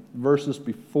between the verses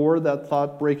before that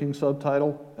thought-breaking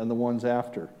subtitle and the ones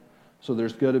after. So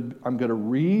I'm going to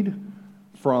read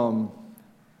from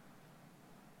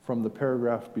the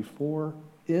paragraph before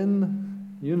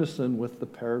in unison with the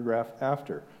paragraph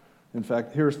after. In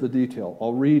fact, here's the detail.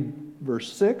 I'll read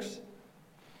verse 6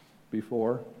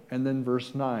 before, and then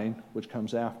verse 9, which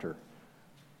comes after.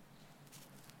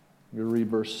 I'm going to read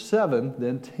verse 7,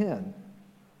 then 10.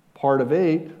 Part of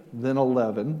 8, then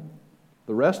 11.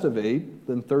 The rest of 8,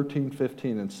 then 13,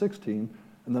 15, and 16,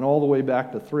 and then all the way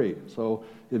back to 3. So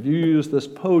if you use this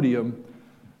podium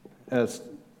as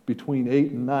between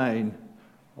 8 and 9,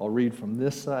 I'll read from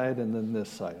this side and then this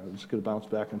side. I'm just going to bounce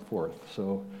back and forth.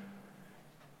 So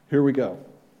here we go.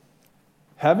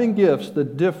 Having gifts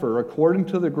that differ according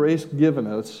to the grace given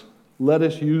us, let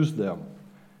us use them.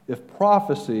 If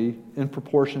prophecy, in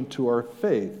proportion to our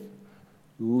faith,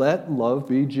 let love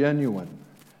be genuine.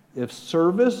 If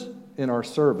service, in our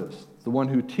service. The one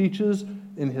who teaches,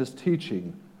 in his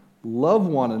teaching. Love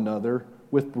one another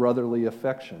with brotherly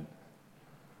affection.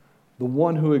 the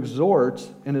one who exhorts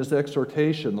in his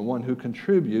exhortation, the one who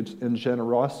contributes in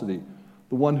generosity,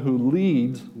 the one who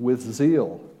leads with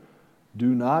zeal.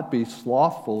 Do not be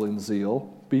slothful in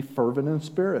zeal, be fervent in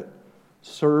spirit.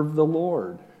 Serve the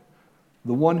Lord.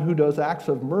 The one who does acts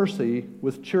of mercy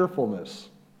with cheerfulness.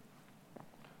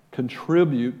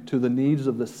 Contribute to the needs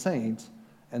of the saints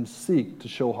and seek to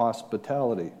show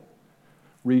hospitality.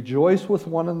 Rejoice with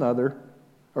one another,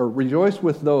 or rejoice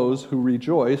with those who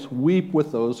rejoice, weep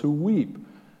with those who weep.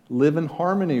 Live in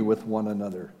harmony with one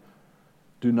another.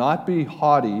 Do not be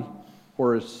haughty,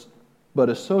 but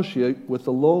associate with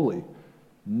the lowly.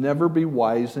 Never be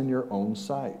wise in your own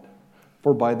sight.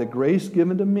 For by the grace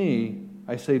given to me,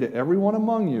 I say to everyone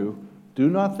among you, do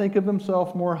not think of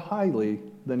himself more highly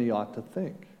than he ought to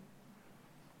think.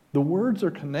 The words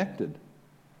are connected.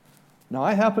 Now,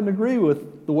 I happen to agree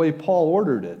with the way Paul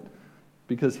ordered it,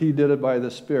 because he did it by the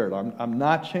Spirit. I'm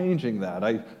not changing that.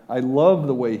 I love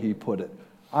the way he put it.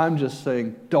 I'm just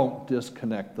saying, don't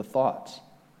disconnect the thoughts.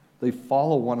 They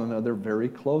follow one another very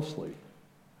closely.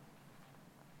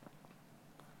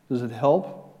 Does it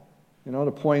help,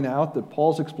 to point out that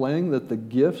Paul's explaining that the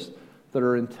gifts that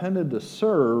are intended to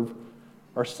serve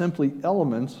are simply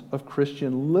elements of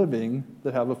Christian living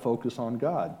that have a focus on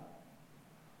God?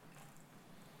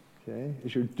 Okay?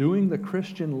 As you're doing the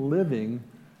Christian living,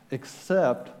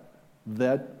 except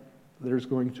that there's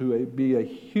going to be a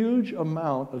huge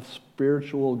amount of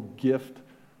spiritual gift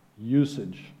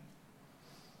usage.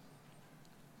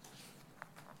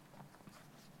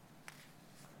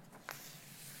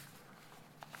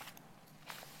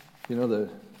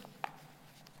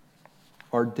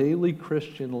 Our daily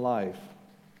Christian life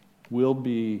will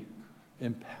be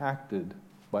impacted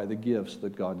by the gifts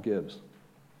that God gives.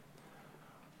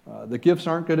 The gifts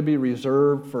aren't going to be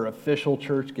reserved for official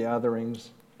church gatherings,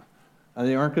 and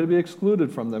they aren't going to be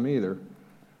excluded from them either.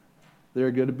 There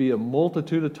are going to be a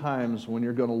multitude of times when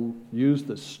you're going to use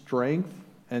the strength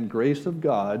and grace of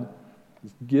God,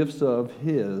 gifts of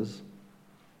His,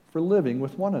 for living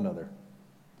with one another.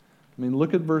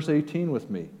 Look at verse 18 with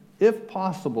me. If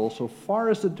possible, so far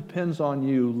as it depends on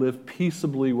you, live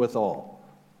peaceably with all.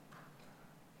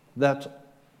 That's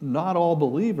not all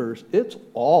believers, it's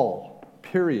all,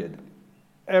 period.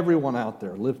 Everyone out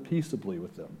there, live peaceably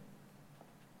with them.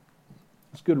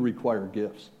 It's going to require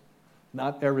gifts.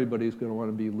 Not everybody's going to want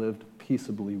to be lived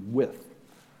peaceably with.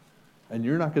 And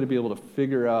you're not going to be able to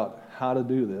figure out how to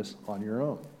do this on your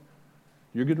own.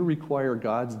 You're going to require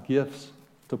God's gifts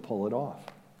to pull it off.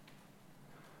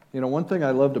 One thing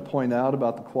I love to point out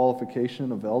about the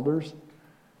qualification of elders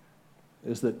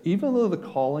is that even though the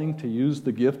calling to use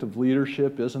the gift of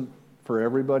leadership isn't for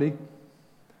everybody,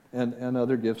 and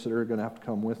other gifts that are going to have to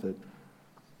come with it,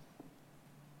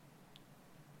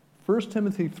 1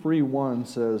 Timothy 3:1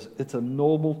 says it's a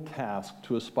noble task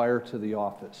to aspire to the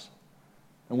office.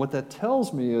 And what that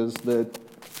tells me is that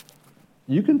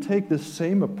you can take this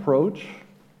same approach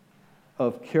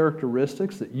of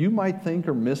characteristics that you might think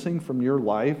are missing from your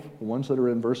life, the ones that are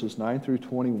in verses 9 through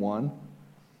 21,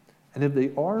 and if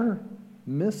they are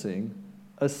missing,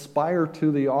 aspire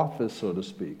to the office, so to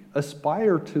speak.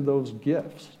 Aspire to those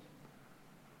gifts.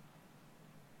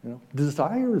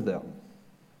 Desire them.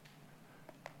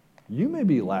 You may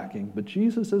be lacking, but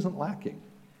Jesus isn't lacking.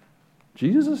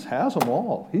 Jesus has them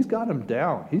all. He's got them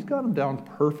down. He's got them down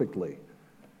perfectly.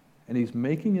 And He's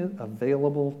making it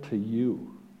available to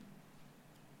you.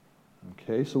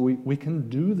 Okay, so we can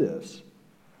do this.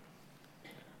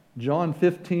 John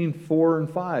 15:4 and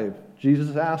 5,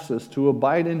 Jesus asks us to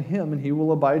abide in Him and He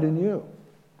will abide in you.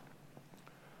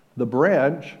 The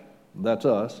branch, that's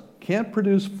us, can't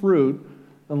produce fruit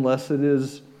unless it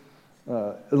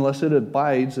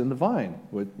abides in the vine,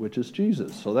 which is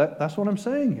Jesus. So that's what I'm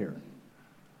saying here.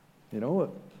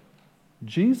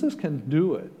 Jesus can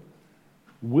do it.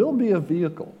 We'll be a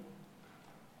vehicle.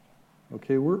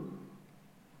 Okay, we're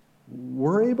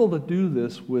able to do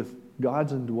this with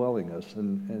God's indwelling us.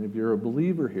 And if you're a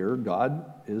believer here, God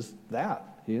is that.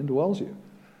 He indwells you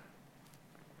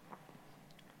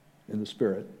in the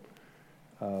Spirit.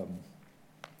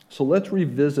 So let's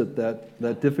revisit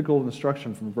that difficult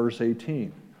instruction from verse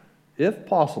 18. If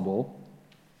possible,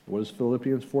 what does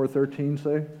Philippians 4:13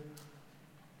 say?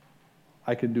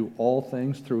 I can do all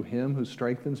things through Him who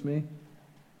strengthens me.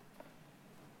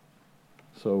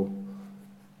 So,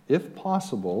 if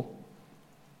possible,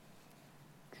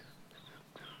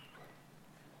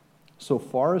 so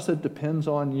far as it depends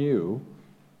on you,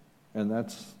 and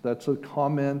that's a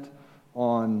comment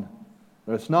on,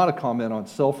 it's not a comment on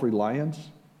self-reliance,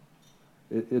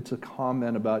 it's a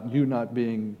comment about you not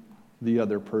being the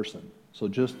other person. So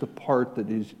just the part that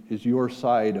is your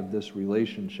side of this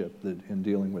relationship that in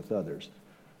dealing with others.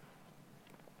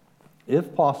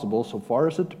 If possible, so far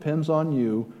as it depends on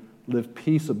you, live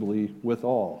peaceably with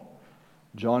all.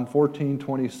 John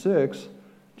 14:26, when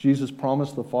Jesus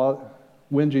promised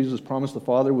the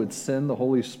Father would send the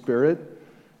Holy Spirit,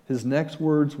 his next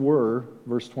words were,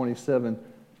 verse 27,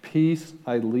 peace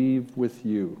I leave with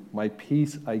you. My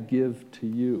peace I give to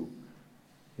you.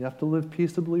 You have to live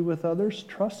peaceably with others?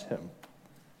 Trust him.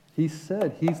 He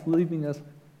said he's leaving us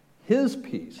his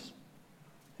peace.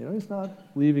 He's not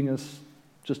leaving us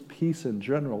just peace in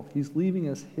general. He's leaving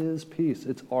us his peace.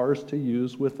 It's ours to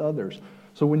use with others.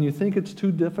 So when you think it's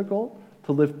too difficult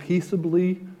to live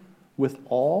peaceably with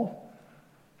all,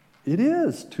 it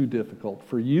is too difficult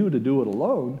for you to do it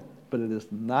alone, but it is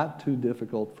not too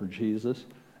difficult for Jesus.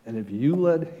 And if you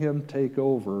let him take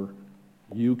over,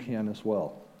 you can as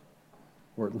well.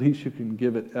 Or at least you can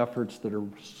give it efforts that are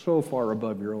so far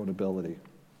above your own ability.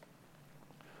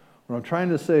 What I'm trying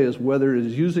to say is whether it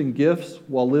is using gifts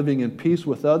while living in peace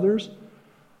with others,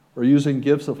 or using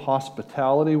gifts of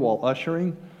hospitality while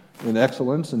ushering in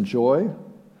excellence and joy,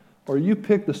 or you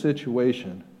pick the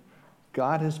situation,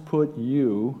 God has put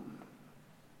you,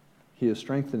 he is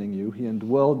strengthening you, he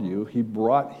indwelled you, he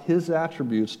brought his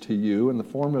attributes to you in the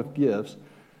form of gifts.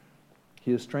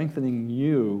 He is strengthening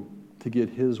you to get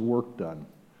his work done.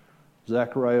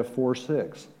 Zechariah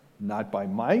 4:6, not by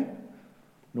might,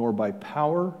 nor by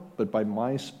power, but by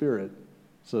my Spirit,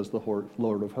 says the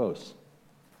Lord of hosts.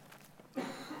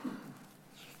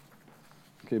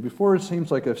 Okay, before it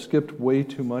seems like I've skipped way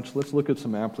too much, let's look at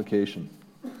some application.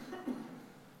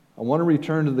 I want to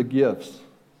return to the gifts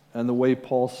and the way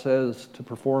Paul says to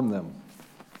perform them.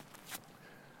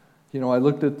 I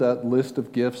looked at that list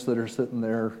of gifts that are sitting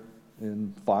there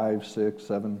in 5, 6,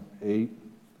 7, 8,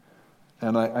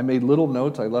 and I made little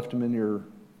notes. I left them in your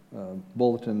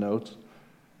bulletin notes.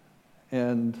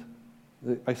 And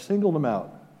I singled them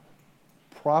out.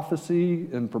 Prophecy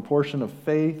in proportion of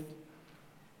faith,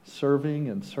 serving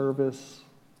and service,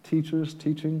 teachers,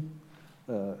 teaching,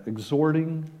 exhort,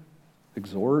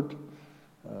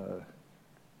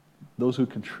 those who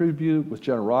contribute with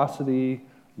generosity,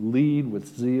 lead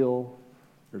with zeal.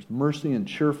 There's mercy and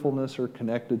cheerfulness are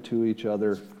connected to each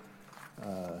other.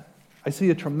 I see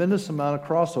a tremendous amount of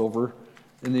crossover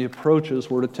in the approaches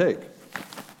we're to take.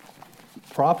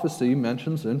 Prophecy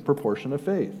mentions in proportion of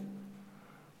faith.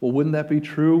 Well, wouldn't that be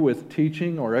true with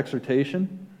teaching or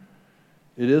exhortation?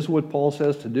 It is what Paul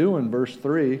says to do in verse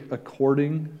 3,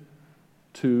 according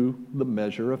to the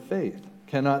measure of faith.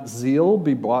 Cannot zeal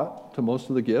be brought to most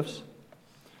of the gifts?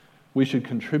 We should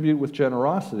contribute with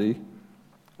generosity.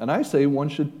 And I say one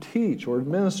should teach or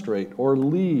administrate or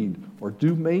lead or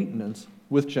do maintenance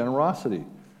with generosity,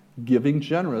 giving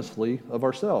generously of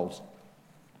ourselves.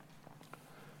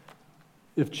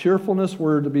 If cheerfulness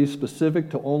were to be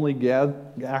specific to only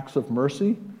acts of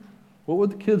mercy, what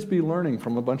would the kids be learning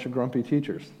from a bunch of grumpy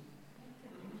teachers?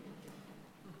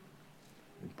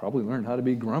 They'd probably learn how to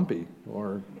be grumpy.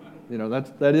 Or,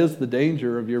 that is the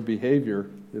danger of your behavior,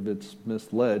 if it's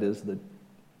misled, is that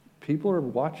people are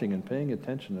watching and paying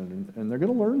attention, and they're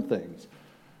going to learn things.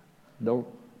 Don't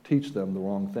teach them the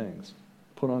wrong things.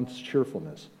 Put on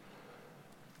cheerfulness.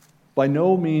 By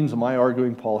no means am I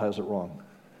arguing Paul has it wrong.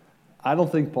 I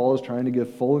don't think Paul is trying to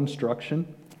give full instruction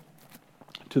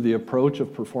to the approach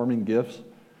of performing gifts.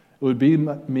 It would be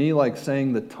me like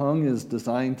saying the tongue is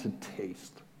designed to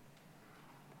taste.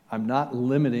 I'm not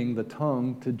limiting the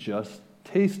tongue to just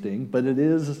tasting, but it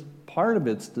is part of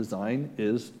its design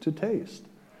is to taste.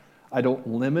 I don't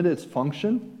limit its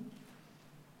function.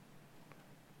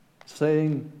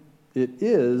 Saying it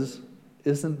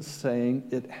isn't saying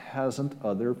it hasn't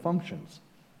other functions.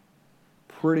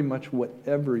 Pretty much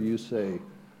whatever you say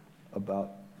about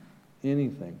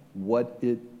anything, what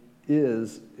it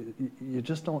is, you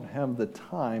just don't have the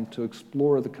time to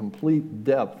explore the complete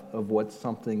depth of what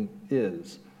something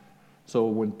is. So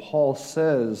when Paul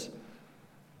says,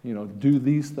 do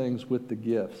these things with the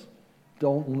gifts,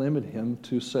 don't limit him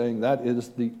to saying that is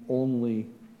the only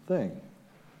thing.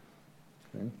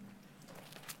 Okay?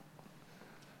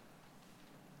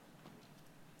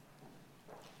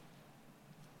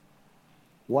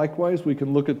 Likewise, we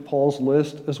can look at Paul's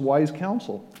list as wise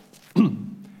counsel.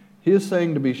 He is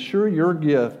saying to be sure your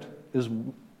gift is,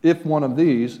 if one of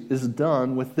these, is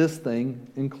done with this thing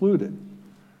included.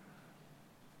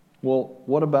 Well,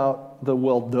 what about the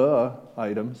duh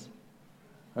items?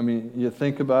 I mean, you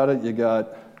think about it, you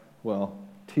got,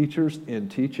 teachers in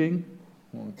teaching.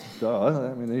 Well,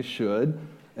 duh, I mean, they should.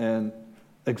 And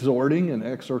exhorting and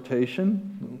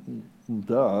exhortation,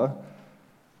 duh.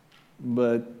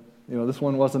 But This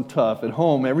one wasn't tough. At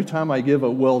home, every time I give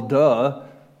a well, duh,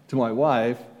 to my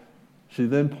wife, she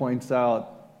then points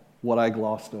out what I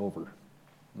glossed over.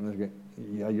 And I go,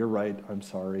 yeah, you're right. I'm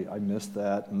sorry. I missed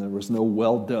that. And there was no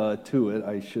well, duh to it.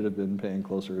 I should have been paying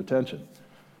closer attention.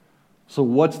 So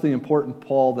what's the important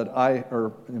part that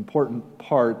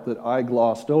I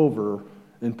glossed over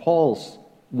in Paul's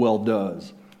well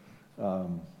does?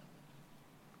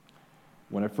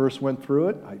 When I first went through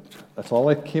it, that's all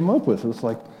I came up with. It was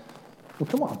like, well,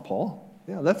 come on, Paul.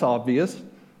 Yeah, that's obvious.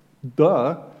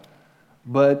 Duh.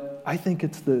 But I think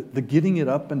it's the getting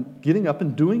up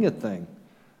and doing it thing.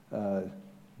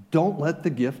 Don't let the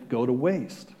gift go to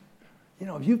waste.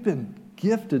 If you've been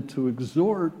gifted to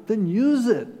exhort, then use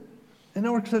it in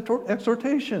our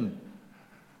exhortation.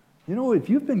 If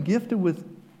you've been gifted with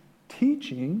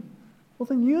teaching, well,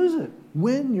 then use it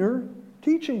when you're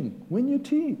teaching, when you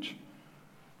teach.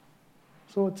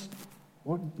 So it's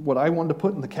what I wanted to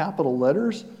put in the capital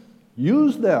letters,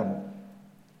 use them.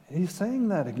 He's saying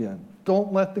that again.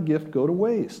 Don't let the gift go to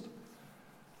waste.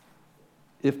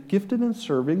 If gifted in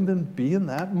serving, then be in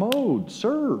that mode.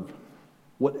 Serve.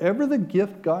 Whatever the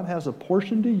gift God has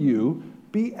apportioned to you,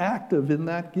 be active in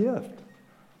that gift.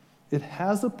 It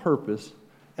has a purpose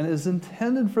and is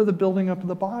intended for the building up of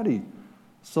the body.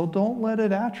 So don't let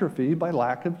it atrophy by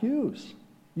lack of use.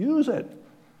 Use it.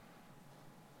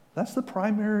 That's the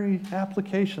primary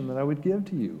application that I would give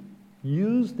to you.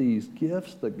 Use these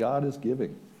gifts that God is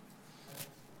giving.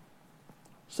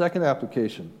 Second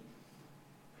application.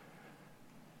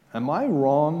 Am I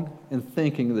wrong in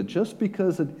thinking that just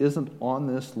because it isn't on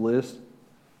this list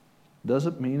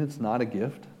doesn't mean it's not a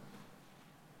gift?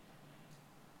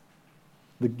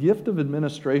 The gift of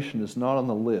administration is not on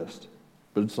the list,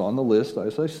 but it's on the list,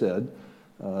 as I said,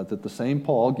 that the same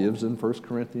Paul gives in 1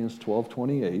 Corinthians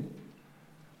 12:28.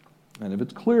 And if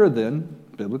it's clear then,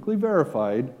 biblically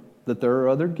verified, that there are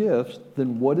other gifts,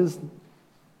 then what's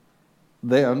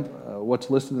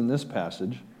listed in this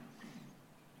passage?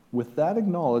 With that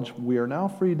acknowledged, we are now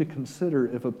free to consider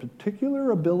if a particular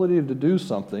ability to do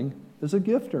something is a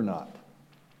gift or not.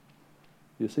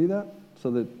 You see that?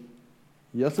 So that,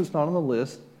 yes, it's not on the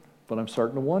list, but I'm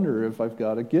starting to wonder if I've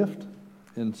got a gift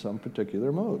in some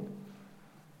particular mode.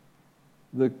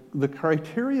 The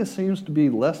criteria seems to be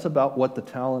less about what the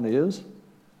talent is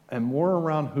and more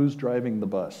around who's driving the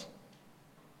bus.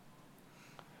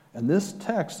 And this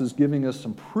text is giving us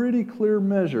some pretty clear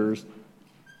measures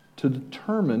to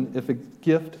determine if a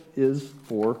gift is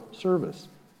for service.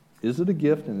 Is it a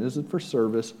gift and is it for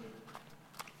service?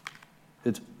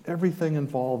 It's everything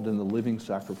involved in the living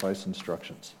sacrifice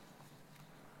instructions.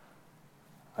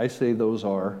 I say those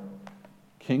are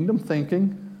kingdom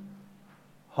thinking,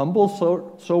 humble,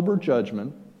 sober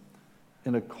judgment,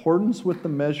 in accordance with the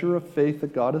measure of faith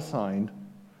that God assigned,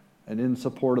 and in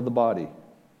support of the body.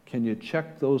 Can you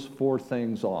check those 4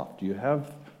 things off? Do you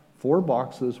have 4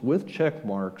 boxes with check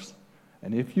marks?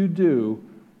 And if you do,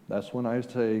 that's when I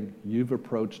say you've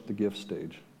approached the gift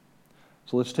stage.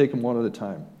 So let's take them one at a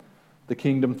time. The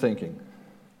kingdom thinking.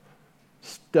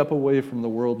 Step away from the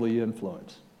worldly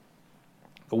influence.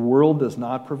 The world does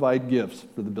not provide gifts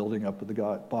for the building up of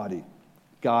the body.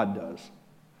 God does.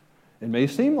 It may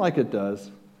seem like it does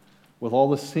with all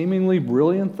the seemingly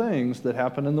brilliant things that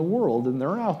happen in the world, and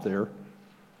they're out there.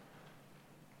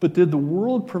 But did the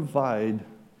world provide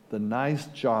the nice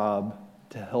job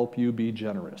to help you be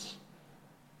generous?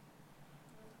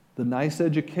 The nice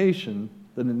education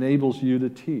that enables you to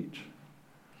teach?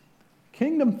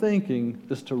 Kingdom thinking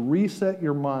is to reset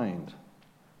your mind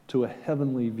to a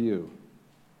heavenly view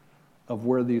of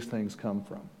where these things come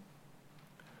from.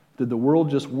 Did the world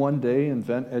just one day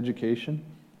invent education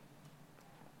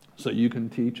so you can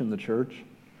teach in the church?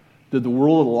 Did the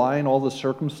world align all the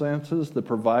circumstances that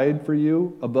provide for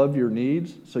you above your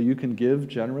needs so you can give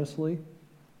generously?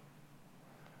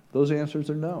 Those answers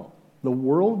are no. The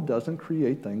world doesn't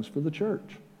create things for the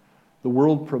church. The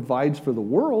world provides for the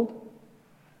world,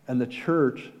 and the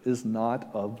church is not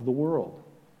of the world.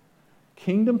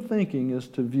 Kingdom thinking is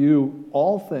to view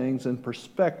all things in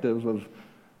perspective of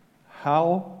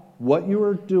how what you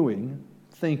are doing,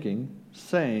 thinking,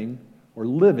 saying, or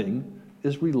living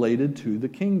is related to the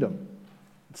kingdom.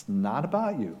 It's not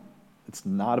about you. It's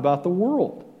not about the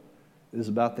world. It is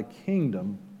about the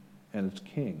kingdom and its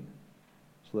king.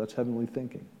 So that's heavenly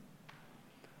thinking.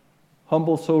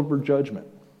 Humble, sober judgment.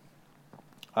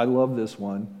 I love this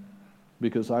one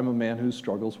because I'm a man who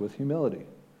struggles with humility.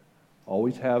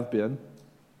 Always have been,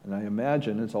 and I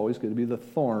imagine it's always going to be the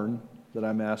thorn that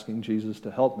I'm asking Jesus to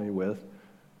help me with.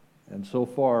 And so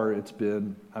far it's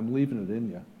been, I'm leaving it in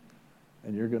you,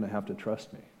 and you're going to have to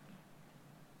trust me.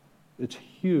 It's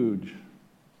huge,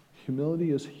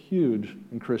 Humility is huge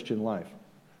in Christian life.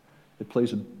 It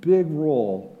plays a big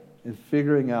role in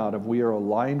figuring out if we are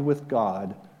aligned with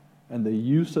God and the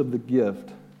use of the gift,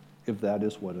 if that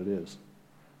is what it is.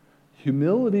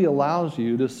 Humility allows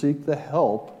you to seek the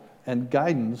help and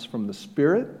guidance from the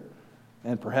Spirit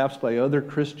and perhaps by other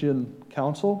Christian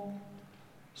counsel.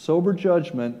 Sober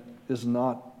judgment is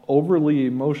not overly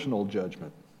emotional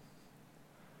judgment.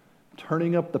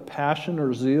 Turning up the passion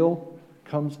or zeal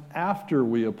comes after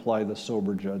we apply the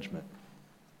sober judgment.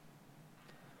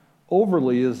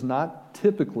 Overly is not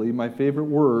typically my favorite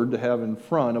word to have in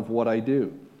front of what I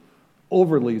do.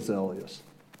 Overly zealous,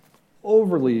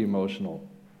 overly emotional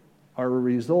are a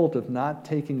result of not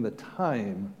taking the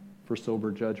time for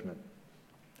sober judgment.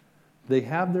 They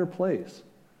have their place.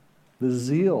 The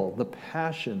zeal, the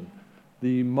passion,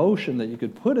 the emotion that you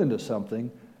could put into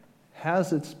something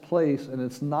has its place, and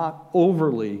it's not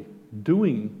overly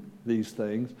doing these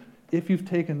things if you've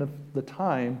taken the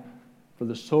time for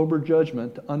the sober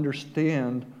judgment to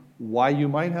understand why you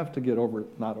might have to get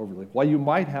why you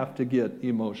might have to get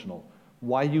emotional,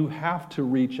 why you have to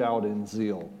reach out in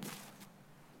zeal,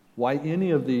 why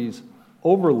any of these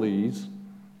overlies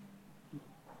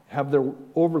have their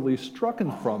overly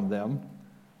strucken from them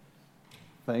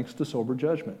thanks to sober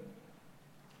judgment.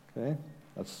 Okay?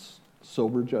 That's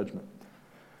sober judgment.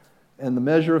 And the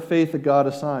measure of faith that God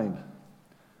assigned.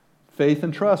 Faith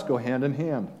and trust go hand in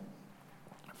hand.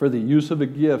 For the use of a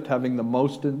gift having the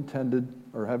most intended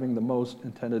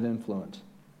influence.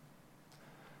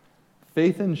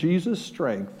 Faith in Jesus'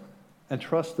 strength and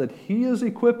trust that He is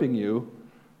equipping you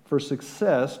for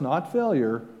success, not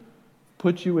failure,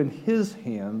 puts you in His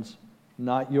hands,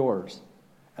 not yours.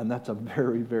 And that's a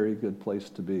very, very good place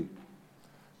to be.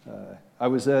 I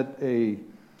was at a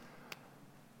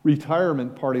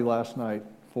retirement party last night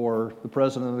for the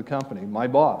president of the company. My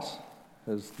boss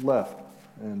has left.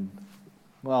 And,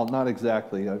 well, not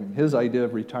exactly. I mean, his idea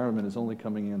of retirement is only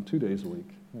coming in 2 days a week.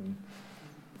 And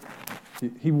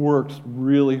he works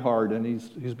really hard, and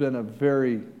he's been a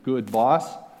very good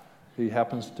boss. He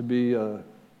happens to be a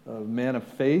man of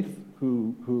faith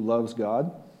who loves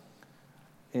God.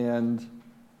 And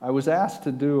I was asked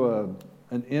to do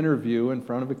an interview in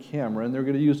front of a camera, and they're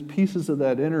going to use pieces of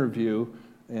that interview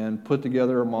and put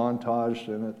together a montage,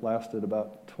 and it lasted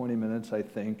about 20 minutes, I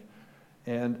think.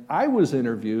 And I was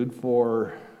interviewed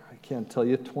for, I can't tell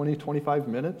you, 20, 25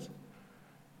 minutes?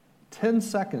 10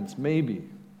 seconds, maybe.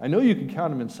 I know you can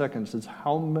count them in seconds. It's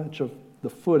how much of the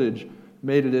footage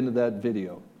made it into that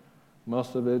video.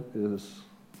 Most of it is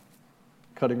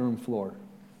cutting room floor.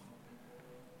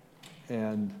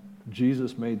 And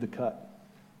Jesus made the cut.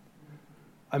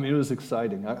 I mean, it was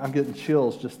exciting. I'm getting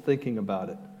chills just thinking about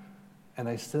it. And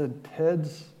I said,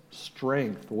 Ted's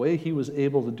strength, the way he was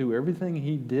able to do everything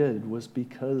he did was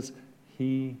because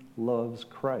he loves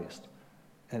Christ.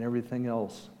 And everything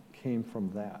else came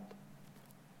from that.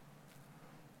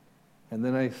 And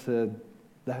then I said,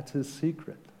 that's his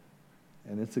secret.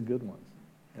 And it's a good one.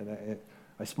 And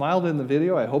I smiled in the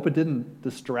video. I hope it didn't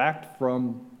distract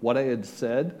from what I had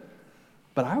said.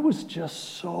 But I was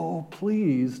just so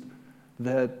pleased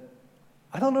that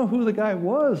I don't know who the guy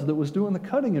was that was doing the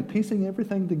cutting and piecing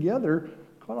everything together.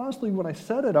 Quite honestly, when I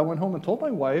said it, I went home and told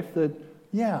my wife that,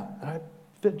 yeah, I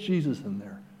fit Jesus in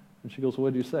there. And she goes, well,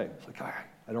 what did you say? It's like,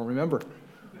 I don't remember.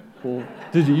 Well,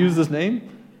 did you use his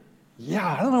name?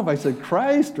 Yeah, I don't know if I said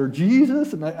Christ or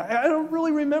Jesus, and I don't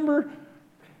really remember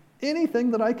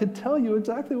anything that I could tell you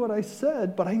exactly what I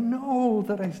said, but I know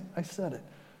that I said it.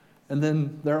 And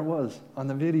then there it was on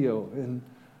the video, and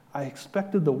I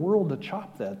expected the world to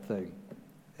chop that thing.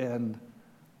 And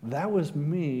that was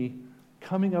me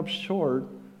coming up short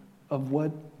of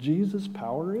what Jesus'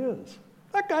 power is.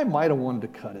 That guy might have wanted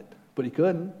to cut it, but he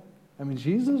couldn't. I mean,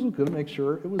 Jesus was going to make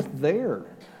sure it was there.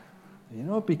 You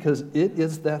know, because it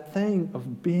is that thing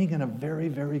of being in a very,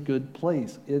 very good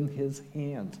place in his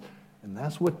hands. And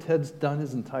that's what Ted's done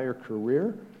his entire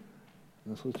career.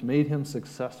 That's what's made him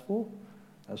successful.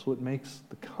 That's what makes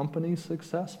the company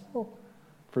successful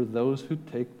for those who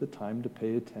take the time to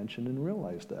pay attention and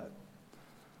realize that.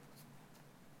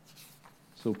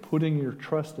 So putting your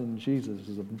trust in Jesus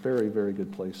is a very, very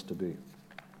good place to be. Amen.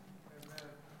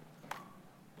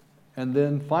 And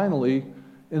then finally,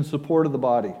 in support of the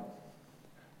body.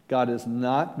 God is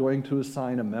not going to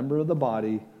assign a member of the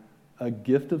body a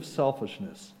gift of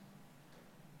selfishness.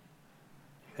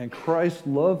 And Christ's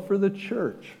love for the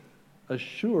church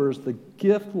assures the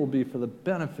gift will be for the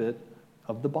benefit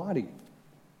of the body.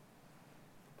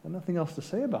 There's nothing else to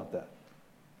say about that.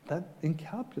 That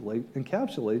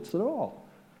encapsulates it all.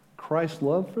 Christ's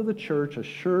love for the church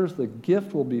assures the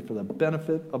gift will be for the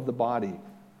benefit of the body.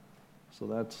 So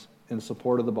that's in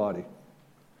support of the body.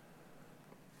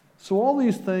 So all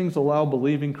these things allow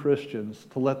believing Christians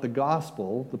to let the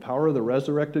gospel, the power of the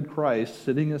resurrected Christ,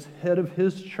 sitting as head of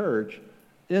his church,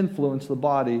 influence the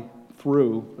body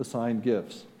through assigned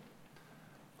gifts.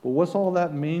 But what's all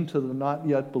that mean to the not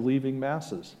yet believing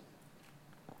masses?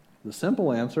 The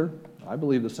simple answer, I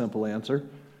believe the simple answer,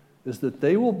 is that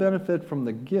they will benefit from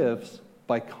the gifts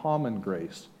by common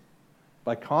grace.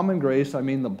 By common grace, I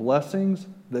mean the blessings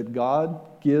that God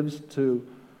gives to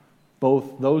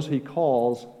both those he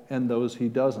calls and those he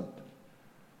doesn't.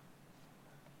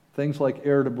 Things like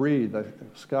air to breathe,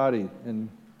 Scotty, and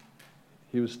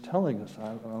he was telling us, I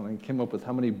don't know, he came up with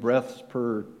how many breaths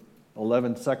per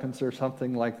 11 seconds or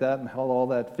something like that, and how all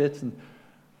that fits. And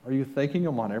are you thanking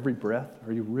him on every breath?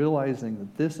 Are you realizing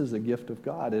that this is a gift of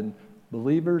God? And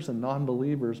believers and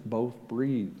non-believers both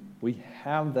breathe. We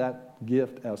have that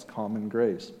gift as common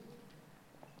grace.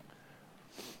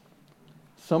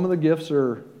 Some of the gifts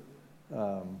are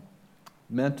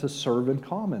meant to serve in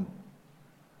common.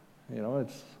 You know,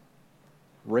 it's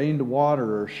rain to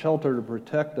water or shelter to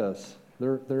protect us.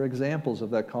 They're examples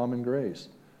of that common grace.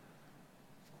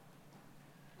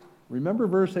 Remember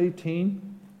verse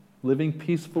 18, living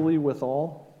peacefully with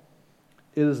all?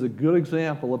 It is a good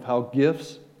example of how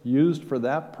gifts used for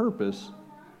that purpose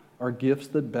are gifts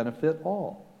that benefit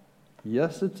all.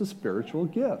 Yes, it's a spiritual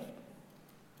gift.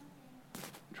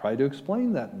 Try to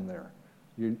explain that in there.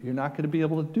 You're not going to be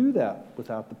able to do that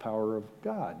without the power of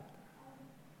God.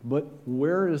 But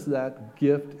where is that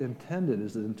gift intended?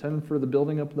 Is it intended for the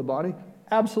building up of the body?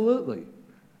 Absolutely.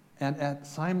 And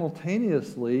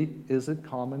simultaneously, is it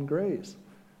common grace?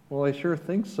 Well, I sure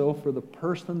think so for the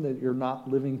person that you're not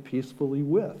living peacefully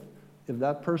with. If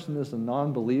that person is a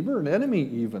non-believer, an enemy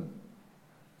even,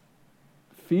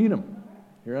 feed them.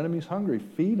 Your enemy's hungry,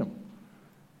 feed him.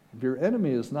 If your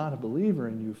enemy is not a believer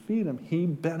and you feed him, he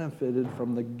benefited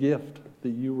from the gift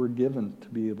that you were given to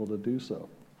be able to do so.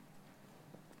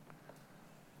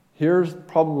 Here's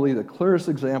probably the clearest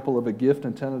example of a gift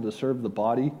intended to serve the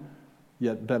body,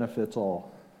 yet benefits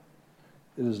all.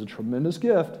 It is a tremendous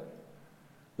gift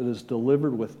that is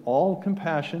delivered with all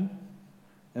compassion,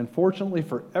 and fortunately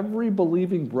for every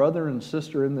believing brother and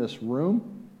sister in this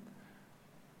room,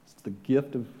 it's the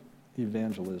gift of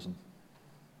evangelism.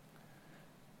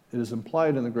 It is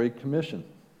implied in the Great Commission,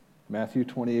 Matthew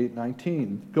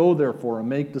 28:19. Go therefore and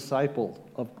make disciples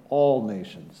of all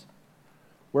nations.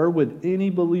 Where would any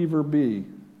believer be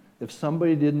if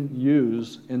somebody didn't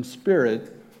use in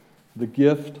spirit the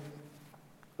gift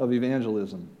of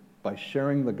evangelism by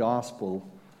sharing the gospel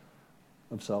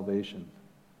of salvation?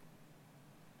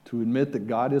 To admit that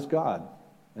God is God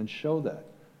and show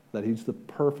that he's the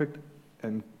perfect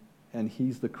and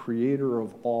he's the creator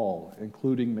of all,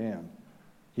 including man.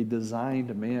 He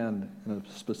designed man in a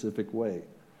specific way.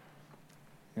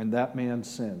 And that man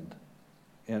sinned.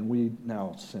 And we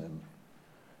now sin.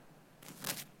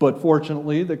 But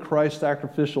fortunately, that Christ's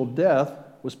sacrificial death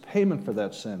was payment for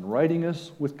that sin, righting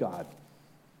us with God.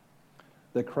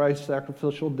 That Christ's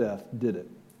sacrificial death did it.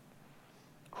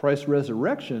 Christ's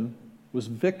resurrection was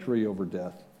victory over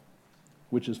death,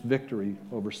 which is victory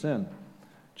over sin.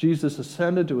 Jesus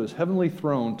ascended to his heavenly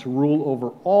throne to rule over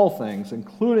all things,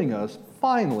 including us,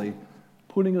 finally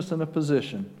putting us in a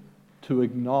position to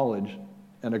acknowledge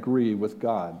and agree with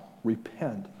God,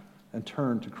 repent, and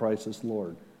turn to Christ as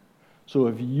Lord. So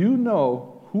if you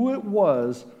know who it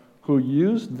was who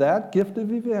used that gift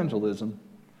of evangelism,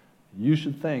 you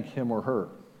should thank him or her.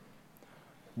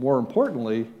 More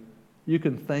importantly, you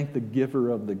can thank the giver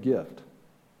of the gift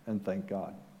and thank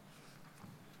God.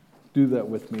 Do that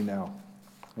with me now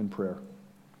in prayer.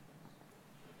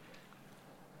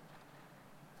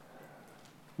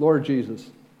 Lord Jesus,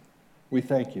 we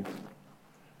thank you.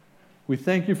 We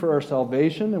thank you for our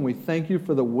salvation, and we thank you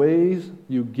for the ways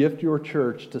you gift your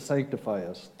church to sanctify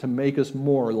us, to make us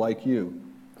more like you.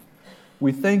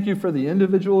 We thank you for the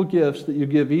individual gifts that you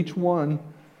give each one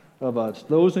of us,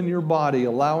 those in your body,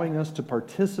 allowing us to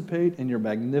participate in your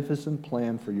magnificent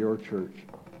plan for your church.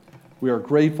 We are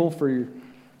grateful for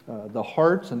the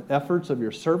hearts and efforts of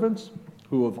your servants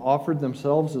who have offered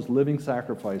themselves as living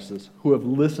sacrifices, who have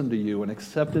listened to you and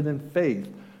accepted in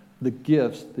faith the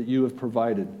gifts that you have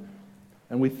provided.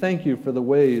 And we thank you for the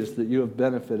ways that you have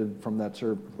benefited from that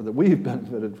service, or that we've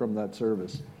benefited from that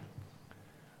service.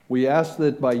 We ask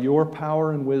that by your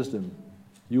power and wisdom,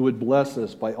 you would bless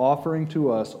us by offering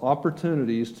to us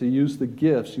opportunities to use the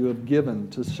gifts you have given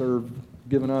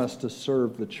us to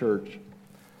serve the church.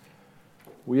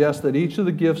 We ask that each of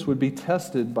the gifts would be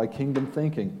tested by kingdom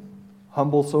thinking,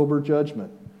 humble, sober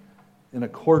judgment, in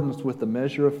accordance with the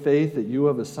measure of faith that you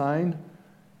have assigned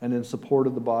and in support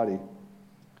of the body.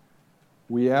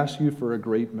 we ask you for a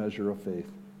great measure of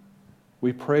faith.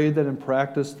 We pray that in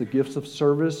practice the gifts of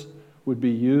service would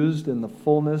be used in the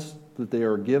fullness that they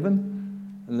are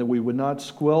given, and that we would not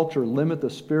squelch or limit the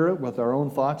Spirit with our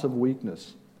own thoughts of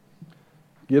weakness.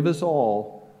 Give us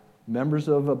all, members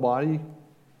of a body,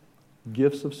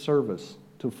 gifts of service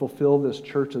to fulfill this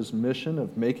church's mission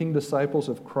of making disciples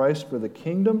of Christ for the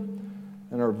kingdom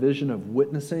and our vision of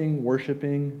witnessing,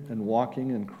 worshiping, and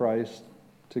walking in Christ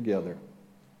together.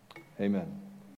 Amen.